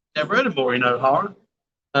O'Hara? Never heard of Maureen O'Hara.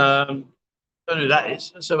 Don't know who that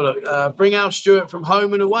is. Let's have a look. Bring Al Stewart from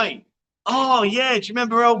Home and Away. Oh yeah, do you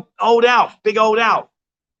remember old Alf, big old Alf?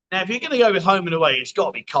 Now, if you're going to go with Home and Away, it's got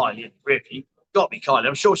to be Kylie, really. Got to be Kylie.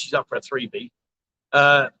 I'm sure she's up for a 3B.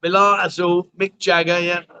 Milar Azul, Mick Jagger,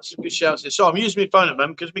 yeah, that's a good shout. So I'm using my phone at the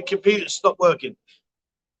moment because my computer stopped working.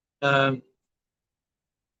 Hi,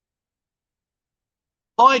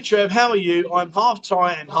 Trev, how are you? I'm half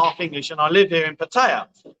Thai and half English, and I live here in Pattaya.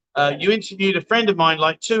 You interviewed a friend of mine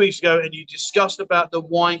like 2 weeks ago, and you discussed about the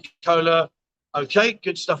wine cola. Okay,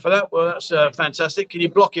 good stuff for that. Well, that's fantastic. Can you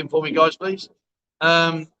block him for me, guys, please?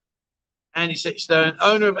 Andy Sexton,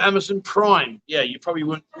 owner of Amazon Prime. Yeah, you probably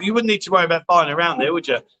wouldn't. You wouldn't need to worry about buying around there, would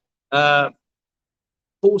you?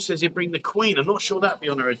 Paul says he'd bring the Queen. I'm not sure that'd be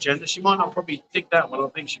on her agenda. She might not probably think that one. I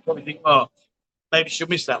think she'd probably think, oh, maybe she'll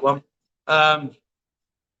miss that one.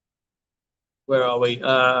 Where are we?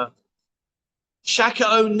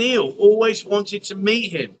 Shaka O'Neill always wanted to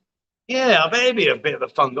meet him. Yeah, I bet he'd be a bit of a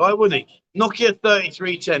fun guy, wouldn't he? Nokia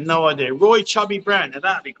 3310, no idea. Roy Chubby Brown, now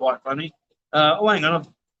that'd be quite funny. Oh, hang on.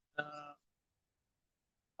 I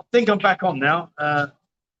think I'm back on now. Am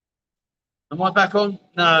I back on?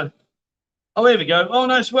 No. Oh, here we go. Oh,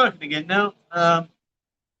 no, it's working again now.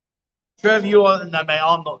 Trev, you are... No, mate,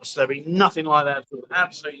 I'm not a celebrity. Nothing like that at all.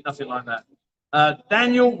 Absolutely nothing like that.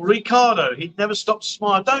 Daniel Ricciardo. He'd never stop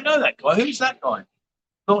smiling. I don't know that guy. Who's that guy?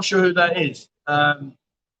 Not sure who that is. Kylie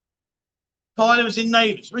was in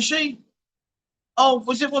Neighbours. Was she? Oh,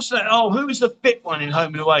 was it? What's that? Oh, who was the fit one in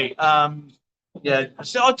Home and Away? Yeah.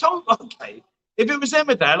 So I told... Okay. If it was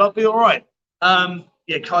Emmerdale, I'd be all right.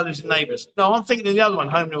 Yeah, Kylie was in Neighbours. No, I'm thinking of the other one,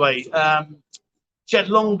 Home and Away. She had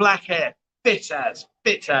long black hair. Fit as.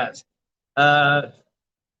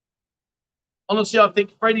 Honestly, I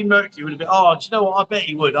think Freddie Mercury would have been. Oh, do you know what? I bet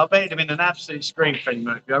he would. I bet he'd have been an absolute scream, Freddie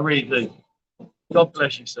Mercury. I really do. God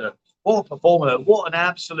bless you, sir. What a performer. What an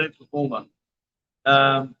absolute performer.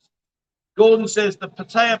 Gordon says the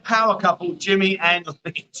Pattaya power couple, Jimmy and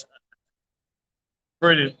Lita.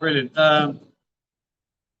 Brilliant.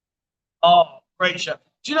 Oh, great show.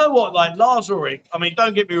 Do you know what? Like Lars Ulrich, I mean,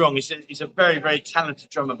 don't get me wrong, he's a very, very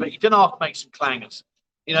talented drummer, but he can half make some clangers.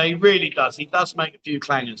 You know, he really does. He does make a few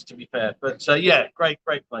clangers, to be fair. But yeah, great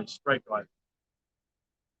place. Great guy.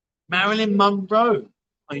 Marilyn Monroe.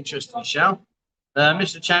 Interesting shout.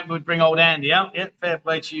 Mr. Champion would bring old Andy out. Yeah, fair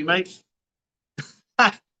play to you, mate.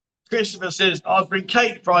 Christopher says, I'd bring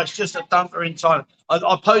Kate Price just a dumper in time.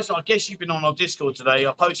 I posted, I guess you've been on our Discord today.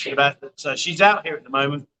 I posted about that. She's out here at the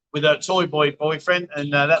moment with her toy boy boyfriend,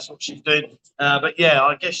 and that's what she's doing. But yeah,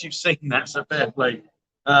 I guess you've seen that, so fair play.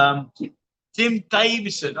 Tim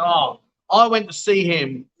Davison. Oh, I went to see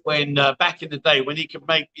him when back in the day when he could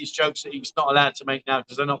make these jokes that he was not allowed to make now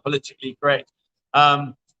because they're not politically correct.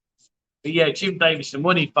 But yeah, Jim Davison,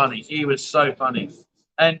 wasn't he funny? He was so funny.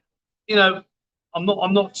 And you know, I'm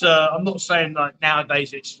not saying like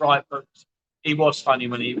nowadays it's right, but he was funny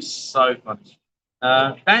when he was so funny.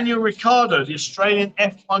 Daniel Ricciardo, the Australian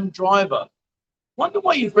F1 driver. Wonder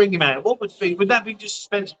why you bring him out. What would that be just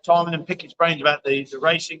spend some time and then pick his brains about the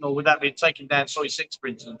racing, or would that be taking down Soy 6, for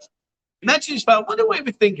instance? Imagine his I wonder what he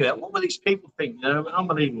would think of that. What would these people think? You know,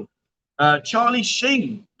 unbelievable. Charlie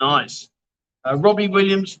Sheen, nice. Robin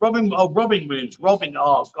Williams. Oh,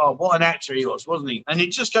 God, what an actor he was, wasn't he? And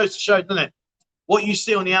it just goes to show, doesn't it? What you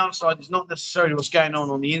see on the outside is not necessarily what's going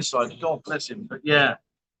on the inside. God bless him. But yeah,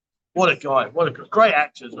 what a guy. What a great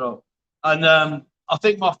actor as well. And I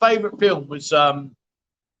think my favourite film was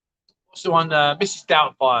what's the one? Mrs.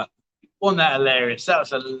 Doubtfire. Wasn't that hilarious? That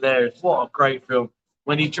was hilarious. What a great film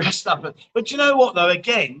when he dressed up. But you know what though?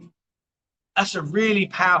 Again, that's a really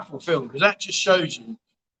powerful film because that just shows you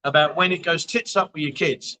about when it goes tits up with your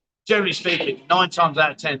kids. Generally speaking, 9 times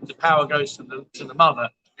out of 10, the power goes to the mother.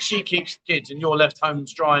 She keeps the kids, and you're left home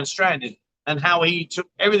dry and stranded. And how he took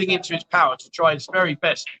everything into his power to try his very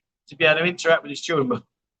best to be able to interact with his children.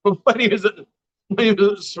 But when he was at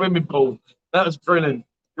the swimming pool, that was brilliant.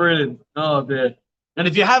 Oh dear. And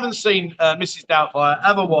if you haven't seen Mrs. Doubtfire,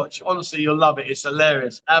 have a watch. Honestly, you'll love it. It's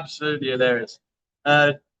hilarious. Absolutely hilarious.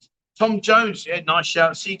 Tom Jones, yeah, nice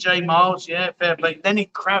shout. CJ Miles, yeah, fair play. Lenny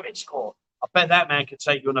Kravitz score. I bet that man could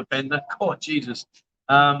take you on a bender. God, Jesus.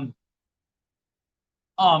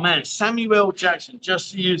 Oh man, Samuel Jackson,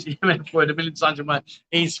 just to use the MF word a million times in my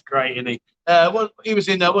he's great, isn't he? He was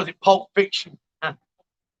in was it Pulp Fiction?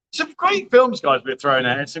 Some great films, guys, we're throwing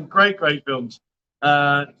out. Some great films.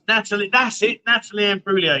 Natalie, that's it. Natalie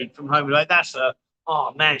Imbruglia from Home and Away. That's her.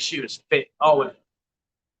 Oh man, she was fit. Oh,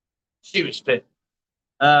 she was fit.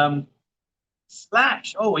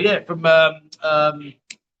 Slash. Oh yeah, from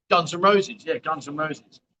Guns N' Roses. Yeah, Guns N'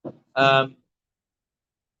 Roses.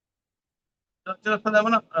 Did I put that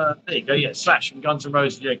one up? There you go. Yeah, Slash from Guns N'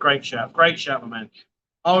 Roses. Yeah, great shout. Great shout, my man.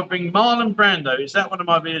 I would bring Marlon Brando. Is that one of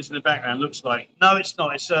my videos in the background? Looks like. No, it's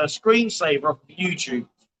not. It's a screensaver off of YouTube.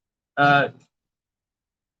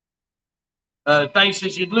 Dave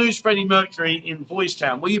says you'd lose Freddie Mercury in Boys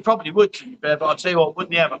Town. Well, you probably would, to be fair, but I'll tell you what,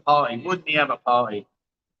 wouldn't he have a party? Wouldn't he have a party?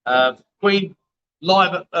 Queen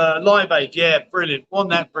Live Aid, yeah, brilliant.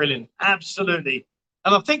 Wasn't that brilliant? Absolutely.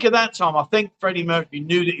 And I think at that time, I think Freddie Mercury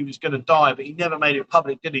knew that he was going to die, but he never made it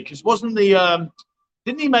public, did he? Because wasn't the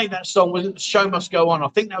didn't he make that song? Was it The Show Must Go On? I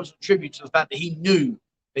think that was a tribute to the fact that he knew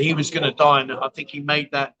that he was going to die, and I think he made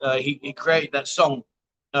that. He created that song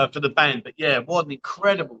for the band. But yeah, what an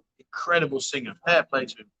incredible singer. Fair play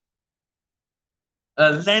to him.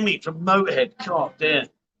 Lemmy from Motorhead. God damn.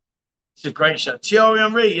 It's a great show. Thierry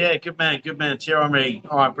Henry, yeah, good man. Thierry Henry.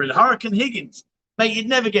 All right, brilliant. Hurricane Higgins. Mate, you'd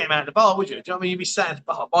never get him out of the bar, would you? Do you know what I mean? You'd be sat at the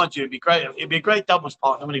bar. Mind you, it'd be great. It'd be a great doubles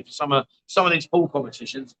partner, wouldn't it, for some of these pool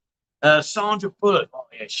competitions. Sandra Bullock. Oh,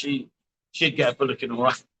 yeah, she'd get a Bullock in all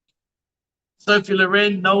right. Sophie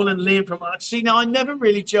Loren, Nolan, Liam from... See, now, I never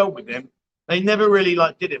really gelled with them. They never really,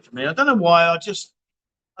 did it for me. I don't know why. I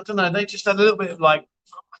don't know. They just had a little bit of, I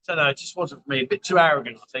don't know. It just wasn't for me. A bit too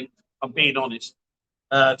arrogant, I think. If I'm being honest.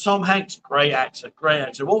 Tom Hanks, great actor.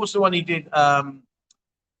 What was the one he did?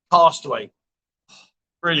 Castaway.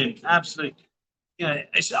 Brilliant, absolutely. You know,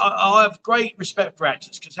 I have great respect for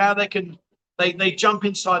actors because how they jump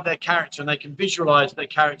inside their character and they can visualize their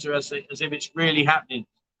character as if it's really happening.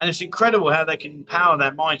 And it's incredible how they can empower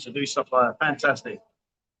their mind to do stuff like that. Fantastic.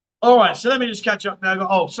 All right, so let me just catch up now.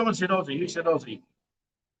 Oh, someone said Aussie. Who said Aussie?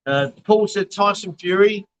 Paul said Tyson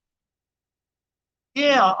Fury.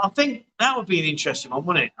 Yeah, I think that would be an interesting one,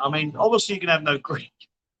 wouldn't it? I mean, obviously you can have no Greek,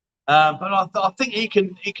 but I think he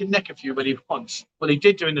can neck a few when he wants. Well, he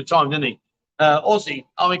did during the time, didn't he? Aussie.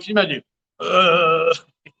 I mean, can you imagine?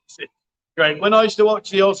 Great. When I used to watch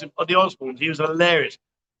the Osbournes, he was hilarious.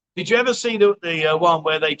 Did you ever see the one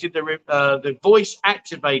where they did the voice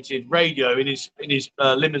activated radio in his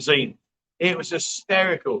limousine? It was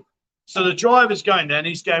hysterical. So the driver's going there and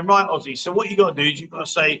he's going, right, Aussie. So what you got to do is you've got to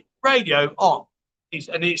say radio on.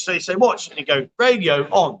 And they say, watch. And he go, radio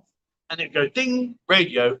on. And it go, ding,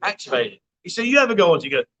 radio activated. He said, you ever go on?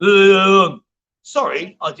 You go,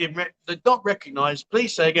 sorry, I did not recognize.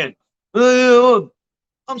 Please say again.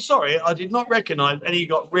 I'm sorry, I did not recognize. And he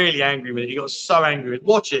got really angry with it. He got so angry with it.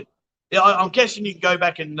 Watch it. Yeah, I'm guessing you can go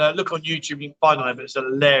back and look on YouTube. You can find it, but it's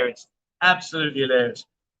hilarious. Absolutely hilarious.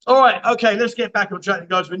 All right. Okay, let's get back on track,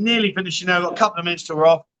 guys. We're nearly finishing now. We've got a couple of minutes till we're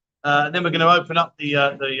off. And then we're going to open up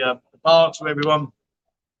the bar to everyone.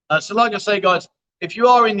 So like I say, guys, if you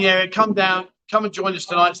are in the area, come down, come and join us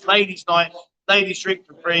tonight. It's ladies' night, ladies drink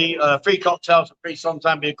for free, free cocktails for free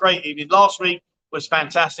sometime. Be a great evening. Last week was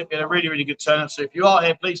fantastic. We had a really, really good turnout. So if you are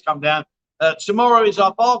here, please come down. Tomorrow is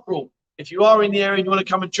our bar crawl. If you are in the area and you want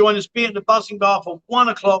to come and join us, be at the Buzzing Bar for 1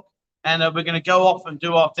 o'clock, and we're going to go off and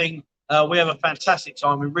do our thing. We have a fantastic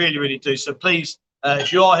time. We really, really do. So please,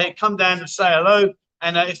 if you are here, come down and say hello.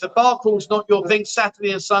 And if the bar crawl's not your thing,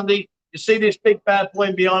 Saturday and Sunday, you see this big bad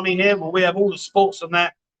boy behind me here? Well, we have all the sports on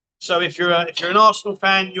that. So if you're an Arsenal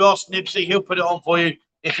fan, you ask Nipsey, he'll put it on for you.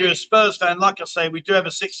 If you're a Spurs fan, like I say, we do have a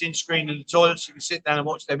 6-inch screen in the toilet, so you can sit down and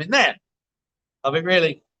watch them in there. I mean,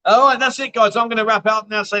 really. All right, that's it, guys. I'm going to wrap up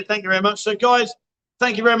now. Say thank you very much. So, guys,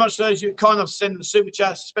 thank you very much to those who kind of send the super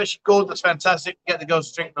chats, especially Gordon. That's fantastic. Get the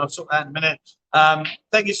girls to drink, and I'll sort that in a minute.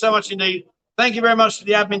 Thank you so much indeed. Thank you very much to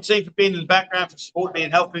the admin team for being in the background, for supporting me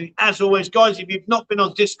and helping me. As always, guys, if you've not been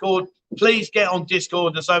on Discord, please get on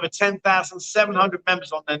Discord. There's over 10,700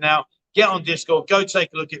 members on there now. Get on Discord. Go take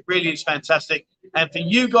a look. It really is fantastic. And for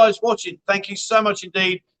you guys watching, thank you so much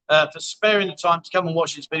indeed for sparing the time to come and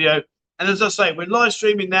watch this video. And as I say, we're live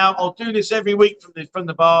streaming now. I'll do this every week from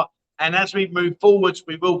the bar. And as we move forwards,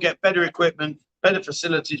 we will get better equipment, better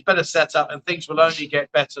facilities, better setup, and things will only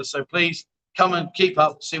get better. So please come and keep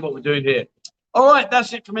up, see what we're doing here. All right,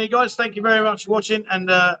 that's it for me, guys. Thank you very much for watching,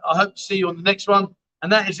 and I hope to see you on the next one.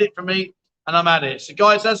 And that is it for me, and I'm out of here. So,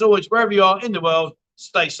 guys, as always, wherever you are in the world,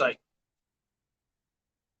 stay safe.